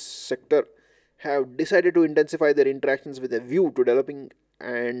space sector, have decided to intensify their interactions with a view to developing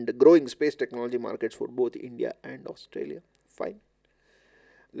and growing space technology markets for both India and Australia. Fine.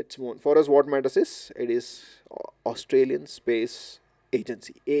 Let's move on. For us, what matters is, it is Australian Space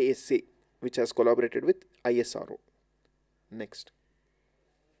Agency, ASA, which has collaborated with ISRO. Next.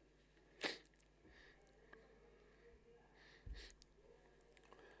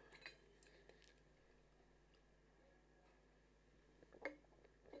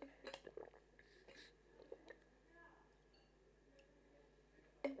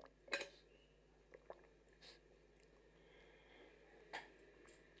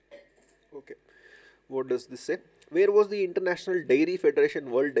 Okay, what does this say? Where was the International Dairy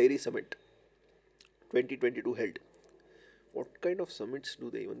Federation World Dairy Summit 2022 held? What kind of summits do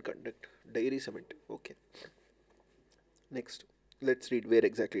they even conduct? Dairy Summit. Okay. Next, let's read where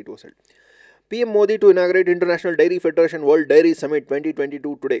exactly it was held. PM Modi to inaugurate International Dairy Federation World Dairy Summit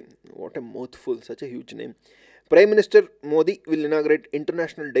 2022 today. What a mouthful, such a huge name. Prime Minister Modi will inaugurate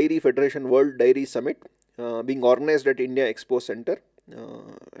International Dairy Federation World Dairy Summit, being organized at India Expo Center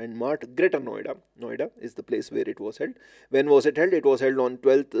and Mart, Greater Noida. Noida is the place where it was held. When was it held? It was held on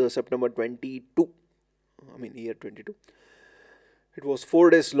 12th September 22. Year 22. It was 4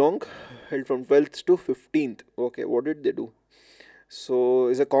 days long, held from 12th to 15th. Okay, what did they do? So,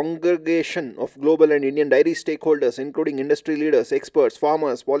 is a congregation of global and Indian dairy stakeholders, including industry leaders, experts,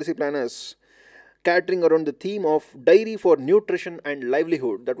 farmers, policy planners, catering around the theme of dairy for nutrition and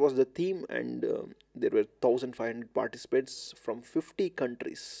livelihood. That was the theme, and there were 1,500 participants from 50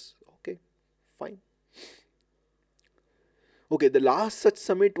 countries. Okay, fine. Okay, the last such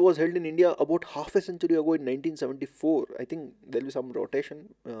summit was held in India about half a century ago in 1974. I think there will be some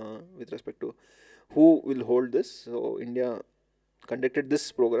rotation with respect to who will hold this. So India conducted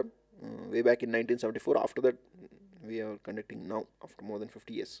this program way back in 1974. After that, we are conducting now after more than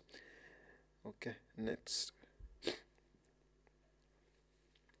 50 years. Okay, next.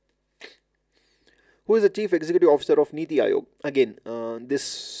 Who is the chief executive officer of Niti Aayog? Again,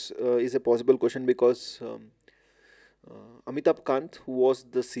 this is a possible question because Amitabh Kant, who was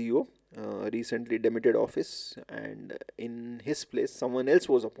the CEO, recently demitted office, and in his place, someone else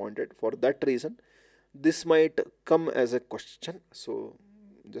was appointed. For that reason, this might come as a question. So,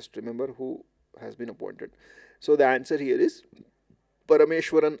 just remember who has been appointed. So, the answer here is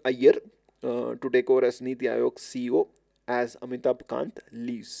Parameshwaran Iyer to take over as Niti Aayog CEO as Amitabh Kant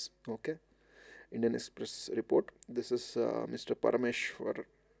leaves. Okay. Indian Express report. This is Mr. Parameshwaran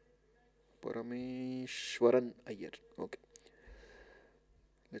Iyer. Okay.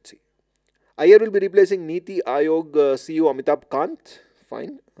 Let's see. Iyer will be replacing Niti Aayog CEO Amitabh Kant.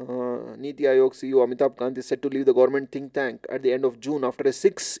 Fine. Niti Aayog CEO Amitabh Kant is set to leave the government think tank at the end of June after a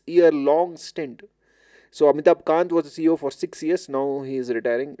 6-year-long stint. So Amitabh Kant was the CEO for 6 years. Now he is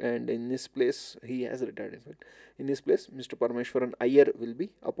retiring, and in his place, he has retired. In fact, in his place, Mr. Parameshwaran Iyer will be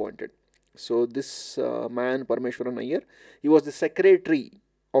appointed. So this man, Parameshwaran Iyer, he was the secretary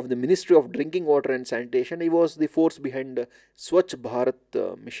of the Ministry of Drinking Water and Sanitation. He was the force behind the Swachh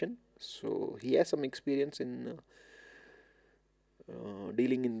Bharat mission. So he has some experience in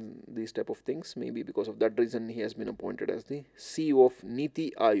dealing in these type of things. Maybe because of that reason, he has been appointed as the CEO of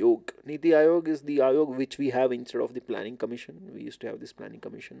Niti Aayog. Niti Aayog is the Aayog which we have instead of the Planning Commission. We used to have this Planning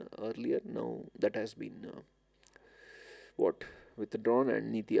Commission earlier. Now that has been withdrawn,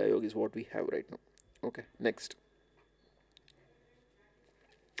 and Niti Aayog is what we have right now. Okay, next.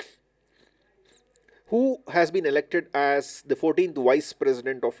 Who has been elected as the 14th Vice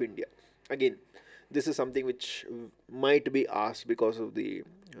President of India? Again, this is something which might be asked because of the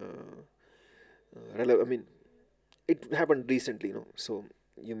I mean, it happened recently, so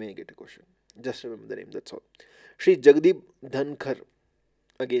you may get a question. Just remember the name, that's all. Shri Jagdeep Dhankar.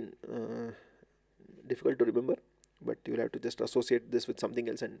 Again, difficult to remember, but you'll have to just associate this with something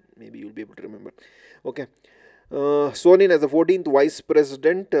else and maybe you'll be able to remember. Okay. Sworn in as the 14th Vice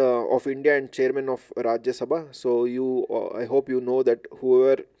President of India and Chairman of Rajya Sabha. So I hope you know that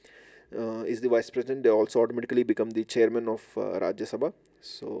whoever is the Vice President, they also automatically become the Chairman of Rajya Sabha.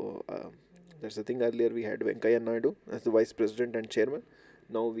 So that's the thing. Earlier we had Venkaiah Naidu as the Vice President and Chairman.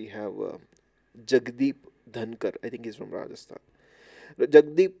 Now we have Jagdeep Dhankar. I think he's from Rajasthan.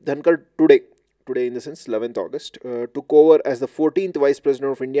 Jagdeep Dhankar today in the sense 11th August, took over as the 14th Vice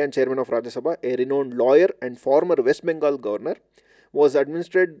President of India and Chairman of Rajya Sabha. A renowned lawyer and former West Bengal governor, was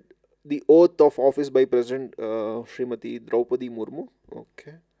administered the oath of office by President Srimati Draupadi Murmu.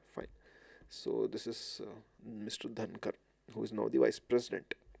 Okay, fine. So this is Mr. Dhankar, who is now the Vice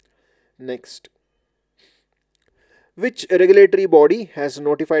President. Next. Which regulatory body has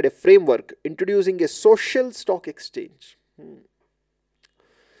notified a framework introducing a social stock exchange?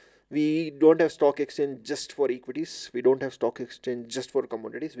 We don't have stock exchange just for equities. We don't have stock exchange just for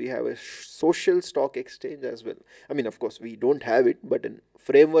commodities. We have a social stock exchange as well. I mean, of course, we don't have it, but a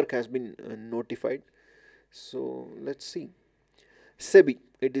framework has been notified. So let's see. SEBI.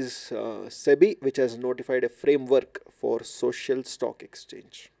 It is SEBI which has notified a framework for social stock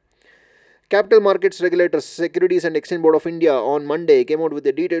exchange. Capital Markets Regulator, Securities and Exchange Board of India on Monday came out with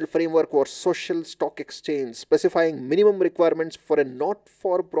a detailed framework for social stock exchange, specifying minimum requirements for a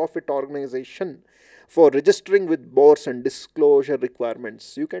not-for-profit organization for registering with boards and disclosure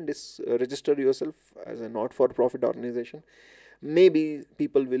requirements. You can register yourself as a not-for-profit organization. Maybe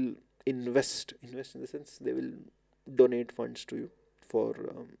people will invest in the sense they will donate funds to you for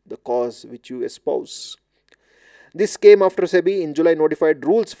the cause which you espouse. This came after SEBI in July notified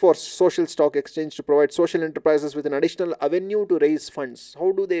rules for social stock exchange to provide social enterprises with an additional avenue to raise funds.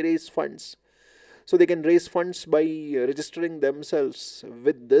 How do they raise funds? So they can raise funds by registering themselves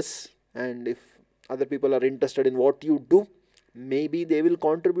with this, and if other people are interested in what you do, maybe they will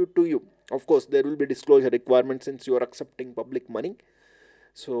contribute to you. Of course, there will be disclosure requirements since you are accepting public money.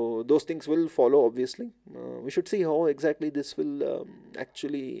 So those things will follow, obviously. We should see how exactly this will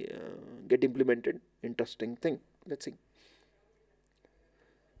actually get implemented. Interesting thing. Let's see.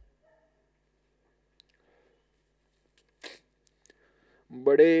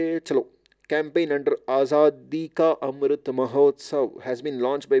 Bade Chalo campaign under Azadi Ka Amrit Mahotsav has been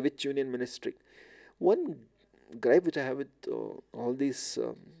launched by which union ministry? One gripe which I have with all these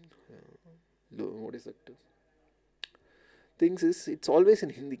what is that things is it's always in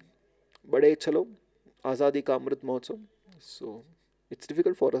Hindi. Bade Chalo Azadi Ka Amrit Mahotsav. So it's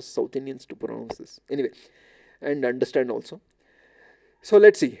difficult for us South Indians to pronounce this. Anyway, and understand also. So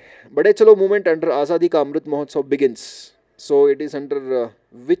let's see. Bade Chalo movement under Azadi Ka Amrit Mahotsav begins. So it is under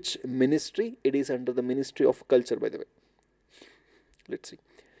which ministry? It is under the Ministry of Culture, by the way. Let's see.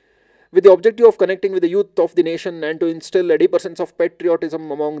 With the objective of connecting with the youth of the nation and to instill a deeper sense of patriotism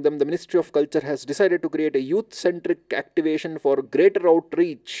among them, the Ministry of Culture has decided to create a youth-centric activation for greater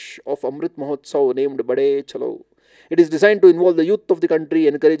outreach of Amrit Mahotsav named Bade Chalo. It is designed to involve the youth of the country,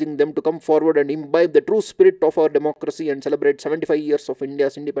 encouraging them to come forward and imbibe the true spirit of our democracy and celebrate 75 years of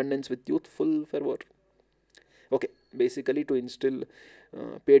India's independence with youthful fervor. Okay, basically to instill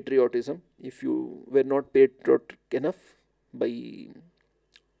patriotism. If you were not patriotic enough, by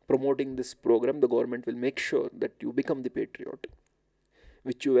promoting this program, the government will make sure that you become the patriot,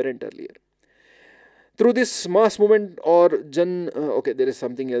 which you weren't earlier. Through this mass movement or okay, there is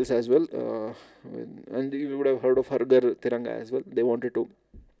something else as well, and you would have heard of Har Ghar Tiranga as well. They wanted to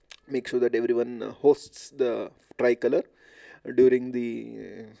make sure that everyone hosts the tricolor during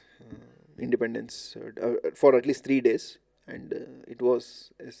the independence for at least 3 days, and it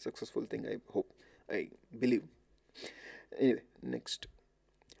was a successful thing, I believe. Anyway, next.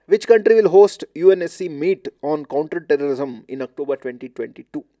 Which country will host UNSC meet on counter-terrorism in October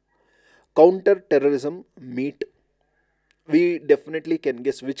 2022? Counter-terrorism meet. We definitely can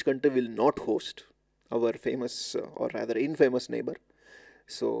guess which country will not host, our famous or rather infamous neighbor.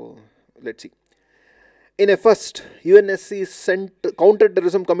 So let's see. In a first, UNSC sent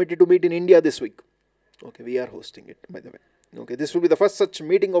counter-terrorism committee to meet in India this week. Okay, we are hosting it, by the way. Okay, this will be the first such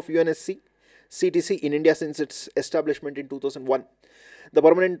meeting of UNSC CTC in India since its establishment in 2001. The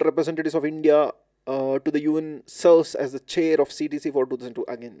permanent representatives of India to the UN serves as the chair of CTC for 2002.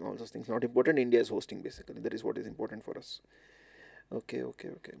 Again, all those things not important. India is hosting, basically. That is what is important for us. Okay.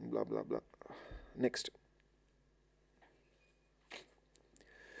 Blah, blah, blah. Next.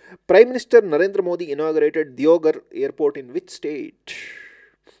 Prime Minister Narendra Modi inaugurated Deoghar Airport in which state?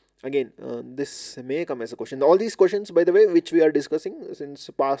 Again, this may come as a question. All these questions, by the way, which we are discussing since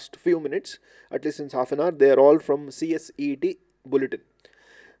past few minutes, at least since half an hour, they are all from CSEET bulletin.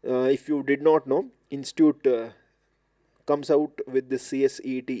 If you did not know, Institute comes out with this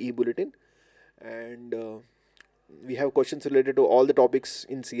CSEET e-bulletin, and we have questions related to all the topics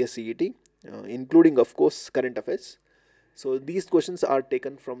in CSEET, including, of course, current affairs. So these questions are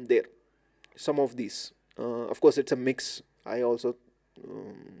taken from there. Some of these, of course, it's a mix. I also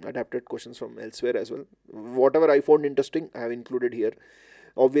adapted questions from elsewhere as well. Whatever I found interesting, I have included here.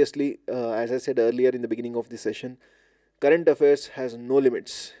 Obviously, as I said earlier in the beginning of this session, current affairs has no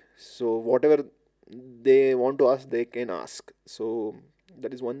limits. So whatever they want to ask, they can ask. So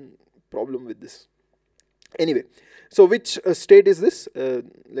that is one problem with this. Anyway, so which state is this?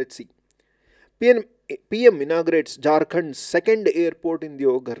 Let's see. PM inaugurates Jharkhand's second airport in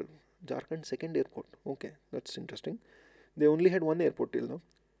Deoghar. Jharkhand's second airport. Okay, that's interesting. They only had one airport till now.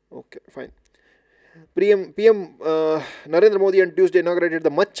 Okay, fine. PM Narendra Modi on Tuesday inaugurated the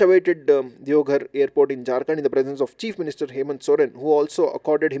much-awaited Deoghar Airport in Jharkhand in the presence of Chief Minister Hemant Soren, who also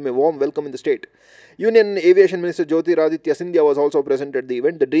accorded him a warm welcome in the state. Union Aviation Minister Jyotiraditya Scindia was also present at the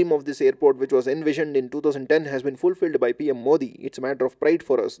event. The dream of this airport, which was envisioned in 2010, has been fulfilled by PM Modi. It's a matter of pride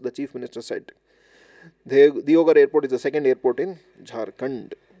for us, the Chief Minister said. The Deoghar Airport is the second airport in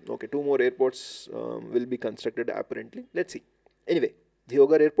Jharkhand. Okay, 2 more airports will be constructed apparently. Let's see. Anyway,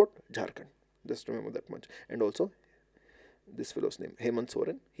 Deoghar Airport, Jharkhand. Just remember that much. And also, this fellow's name, Hemant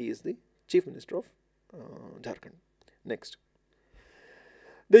Soren. He is the Chief Minister of Jharkhand. Next.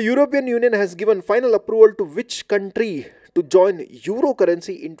 The European Union has given final approval to which country to join euro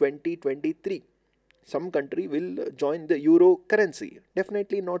currency in 2023? Some country will join the euro currency.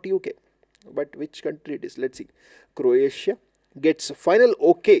 Definitely not UK. But which country it is? Let's see. Croatia gets final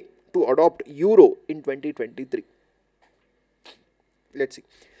okay to adopt euro in 2023. Let's see.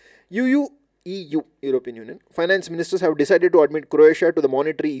 EU, European Union. Finance ministers have decided to admit Croatia to the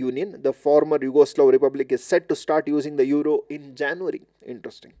monetary union. The former Yugoslav Republic is set to start using the euro in January.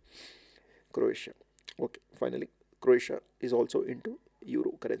 Interesting. Croatia. Okay, finally, Croatia is also into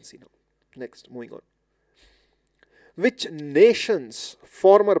euro currency now. Next, moving on. Which nation's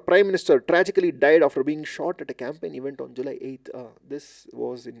former prime minister tragically died after being shot at a campaign event on July 8th? This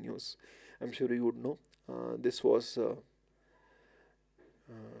was in news. I'm sure you would know. This was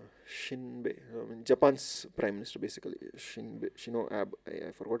Shinbe, Japan's prime minister, basically. Shino Abe,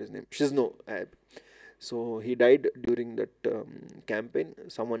 I forgot his name. Shizno Abe. So he died during that campaign.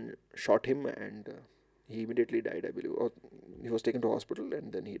 Someone shot him and he immediately died, I believe. Or he was taken to hospital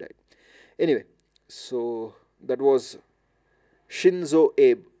and then he died. Anyway, so that was Shinzo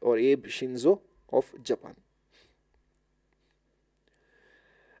Abe or Abe Shinzo of Japan.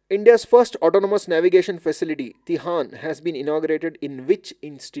 India's first autonomous navigation facility, Tihan, has been inaugurated in which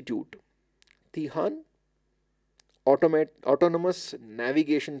institute? Tihan Autonomous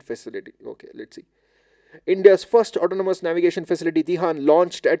Navigation Facility. Okay, let's see. India's first autonomous navigation facility, Tihan,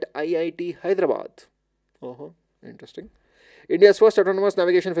 launched at IIT Hyderabad. Interesting. India's first autonomous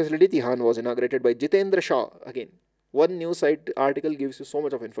navigation facility, Tihan, was inaugurated by Jitendra Shah. Again, one news site article gives you so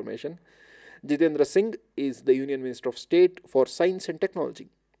much of information. Jitendra Singh is the Union Minister of State for Science and Technology.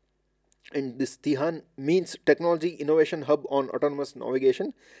 And this Tihan means Technology Innovation Hub on Autonomous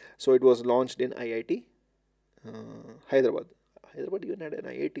Navigation. So it was launched in IIT Hyderabad. Hyderabad even had an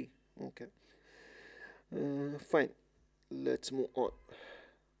IIT. Okay. Fine. Let's move on.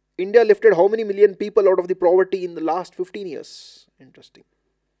 India lifted how many million people out of the poverty in the last 15 years? Interesting.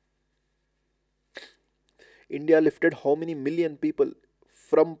 India lifted how many million people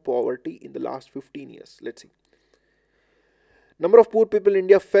from poverty in the last 15 years? Let's see. Number of poor people in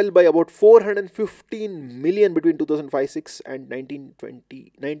India fell by about 415 million between 2005-06 and 19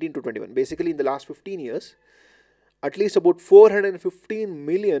 to 21. Basically, in the last 15 years, at least about 415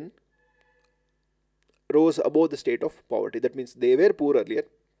 million rose above the state of poverty. That means they were poor earlier.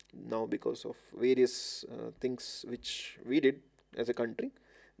 Now, because of various things which we did as a country,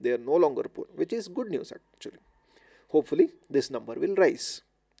 they are no longer poor, which is good news actually. Hopefully, this number will rise.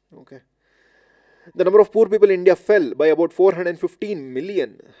 Okay. The number of poor people in India fell by about 415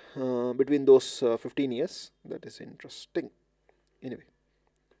 million between those 15 years. That is interesting. Anyway.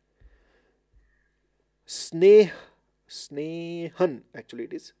 Snehan, actually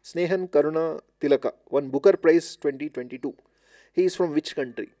it is. Snehan Karuna Tilaka won Booker Prize 2022. He is from which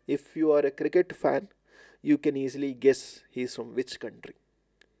country? If you are a cricket fan, you can easily guess he is from which country.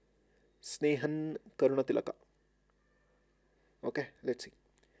 Snehan Karuna Tilaka. Okay, let's see.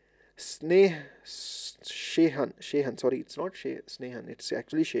 Shehan, sorry, it's not Snehan, it's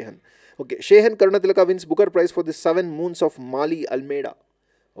actually Shehan. Okay, Shehan Karunatilaka wins Booker Prize for the 7 Moons of Mali Almeida.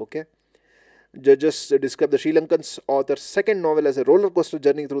 Okay. Judges described the Sri Lankan's author's second novel as a roller coaster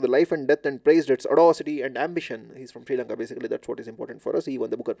journey through the life and death and praised its audacity and ambition. He's from Sri Lanka, basically that's what is important for us. He won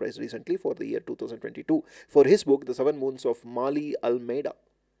the Booker Prize recently for the year 2022 for his book, The 7 Moons of Mali Almeida.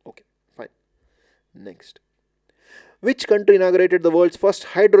 Okay, fine. Next. Which country inaugurated the world's first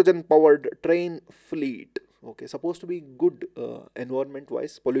hydrogen-powered train fleet? Okay, supposed to be good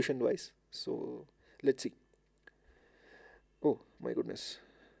environment-wise, pollution-wise. So, let's see. Oh, my goodness.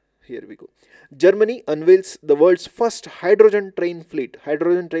 Here we go. Germany unveils the world's first hydrogen train fleet.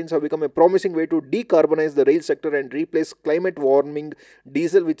 Hydrogen trains have become a promising way to decarbonize the rail sector and replace climate-warming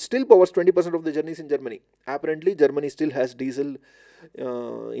diesel, which still powers 20% of the journeys in Germany. Apparently, Germany still has diesel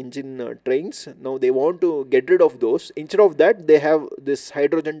engine trains. Now they want to get rid of those. Instead of that, they have this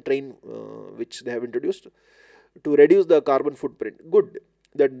hydrogen train which they have introduced to reduce the carbon footprint. Good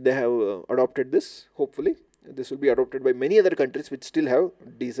that they have adopted this. Hopefully this will be adopted by many other countries which still have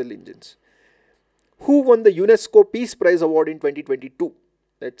diesel engines. Who won the UNESCO Peace Prize Award in 2022?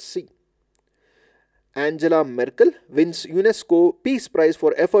 Let's see. Angela Merkel wins UNESCO Peace Prize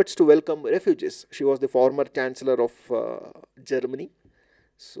for efforts to welcome refugees. She was the former Chancellor of Germany.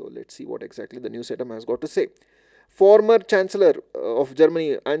 So let's see what exactly the news item has got to say. Former Chancellor of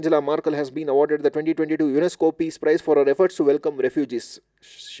Germany, Angela Merkel, has been awarded the 2022 UNESCO Peace Prize for her efforts to welcome refugees.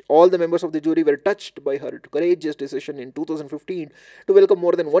 All the members of the jury were touched by her courageous decision in 2015 to welcome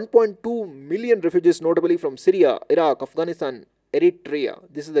more than 1.2 million refugees, notably from Syria, Iraq, Afghanistan, Eritrea.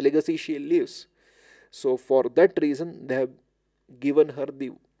 This is the legacy she leaves. So for that reason, they have given her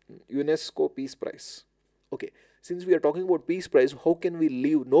the UNESCO Peace Prize. Okay, since we are talking about Peace Prize, how can we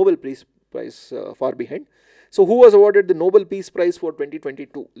leave Nobel Peace Prize far behind? So who was awarded the Nobel Peace Prize for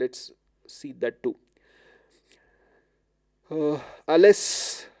 2022? Let's see that too.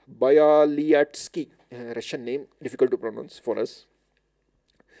 Ales Bialyatsky, Russian name, difficult to pronounce for us.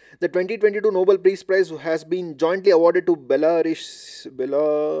 The 2022 Nobel Peace Prize has been jointly awarded to Belarusian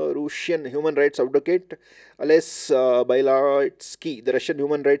human rights advocate Ales Bialyatsky, the Russian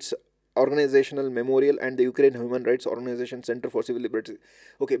Human Rights Organizational Memorial, and the Ukraine Human Rights Organization Center for Civil Liberties.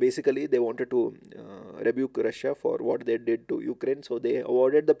 Okay, basically they wanted to rebuke Russia for what they did to Ukraine, so they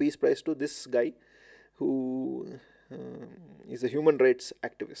awarded the Peace Prize to this guy who is a human rights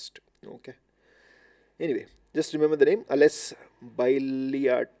activist. Okay. Anyway, just remember the name, Ales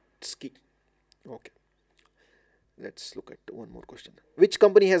Bialyatsky. Okay. Let's look at one more question. Which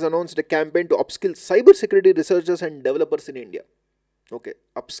company has announced a campaign to upskill cybersecurity researchers and developers in India? Okay,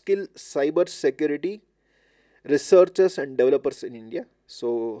 upskill cyber security researchers and developers in India.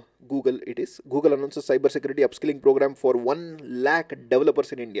 So Google it is. Google announces cyber security upskilling program for 1 lakh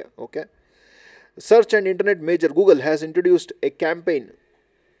developers in India. Okay. Search and internet major Google has introduced a campaign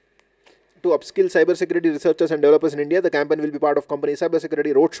to upskill cybersecurity researchers and developers in India. The campaign will be part of company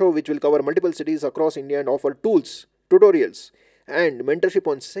cybersecurity roadshow, which will cover multiple cities across India and offer tools, tutorials, and mentorship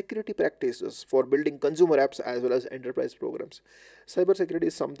on security practices for building consumer apps as well as enterprise programs. Cybersecurity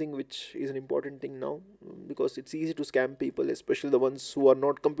is something which is an important thing now, because it's easy to scam people, especially the ones who are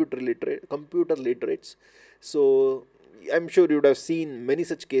not computer literates. So I'm sure you would have seen many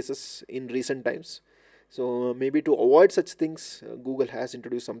such cases in recent times. So maybe to avoid such things, Google has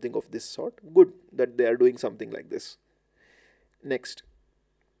introduced something of this sort. Good that they are doing something like this. Next,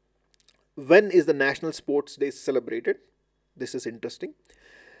 when is the National Sports Day celebrated? This is interesting.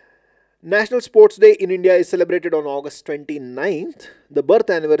 National Sports Day in India is celebrated on August 29th, the birth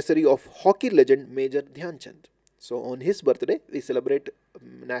anniversary of hockey legend Major Dhyan Chand. So on his birthday, we celebrate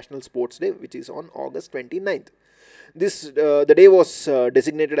National Sports Day, which is on August 29th. The day was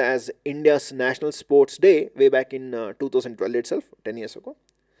designated as India's National Sports Day way back in 2012 itself, 10 years ago.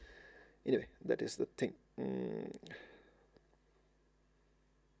 Anyway, that is the thing.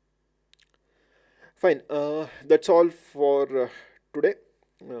 Fine, that's all for today.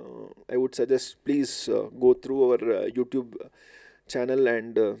 I would suggest please go through our YouTube channel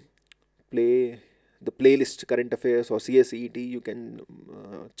and play the playlist Current Affairs or CSEET. You can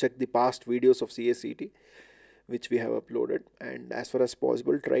check the past videos of CSEET which we have uploaded, and as far as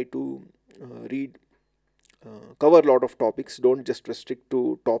possible try to cover a lot of topics. Don't just restrict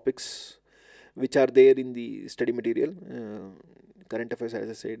to topics which are there in the study material. Current affairs, as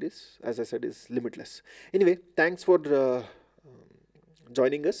I said, is limitless. Anyway, thanks for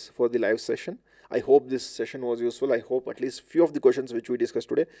joining us for the live session. I hope this session was useful. I hope at least few of the questions which we discussed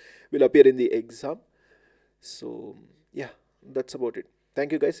today will appear in the exam. So yeah, that's about it.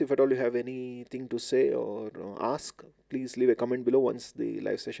 Thank you guys. If at all you have anything to say or ask, please leave a comment below. Once the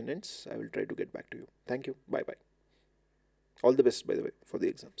live session ends, I will try to get back to you. Thank you. Bye bye. All the best, by the way, for the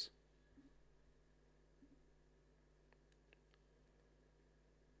exams.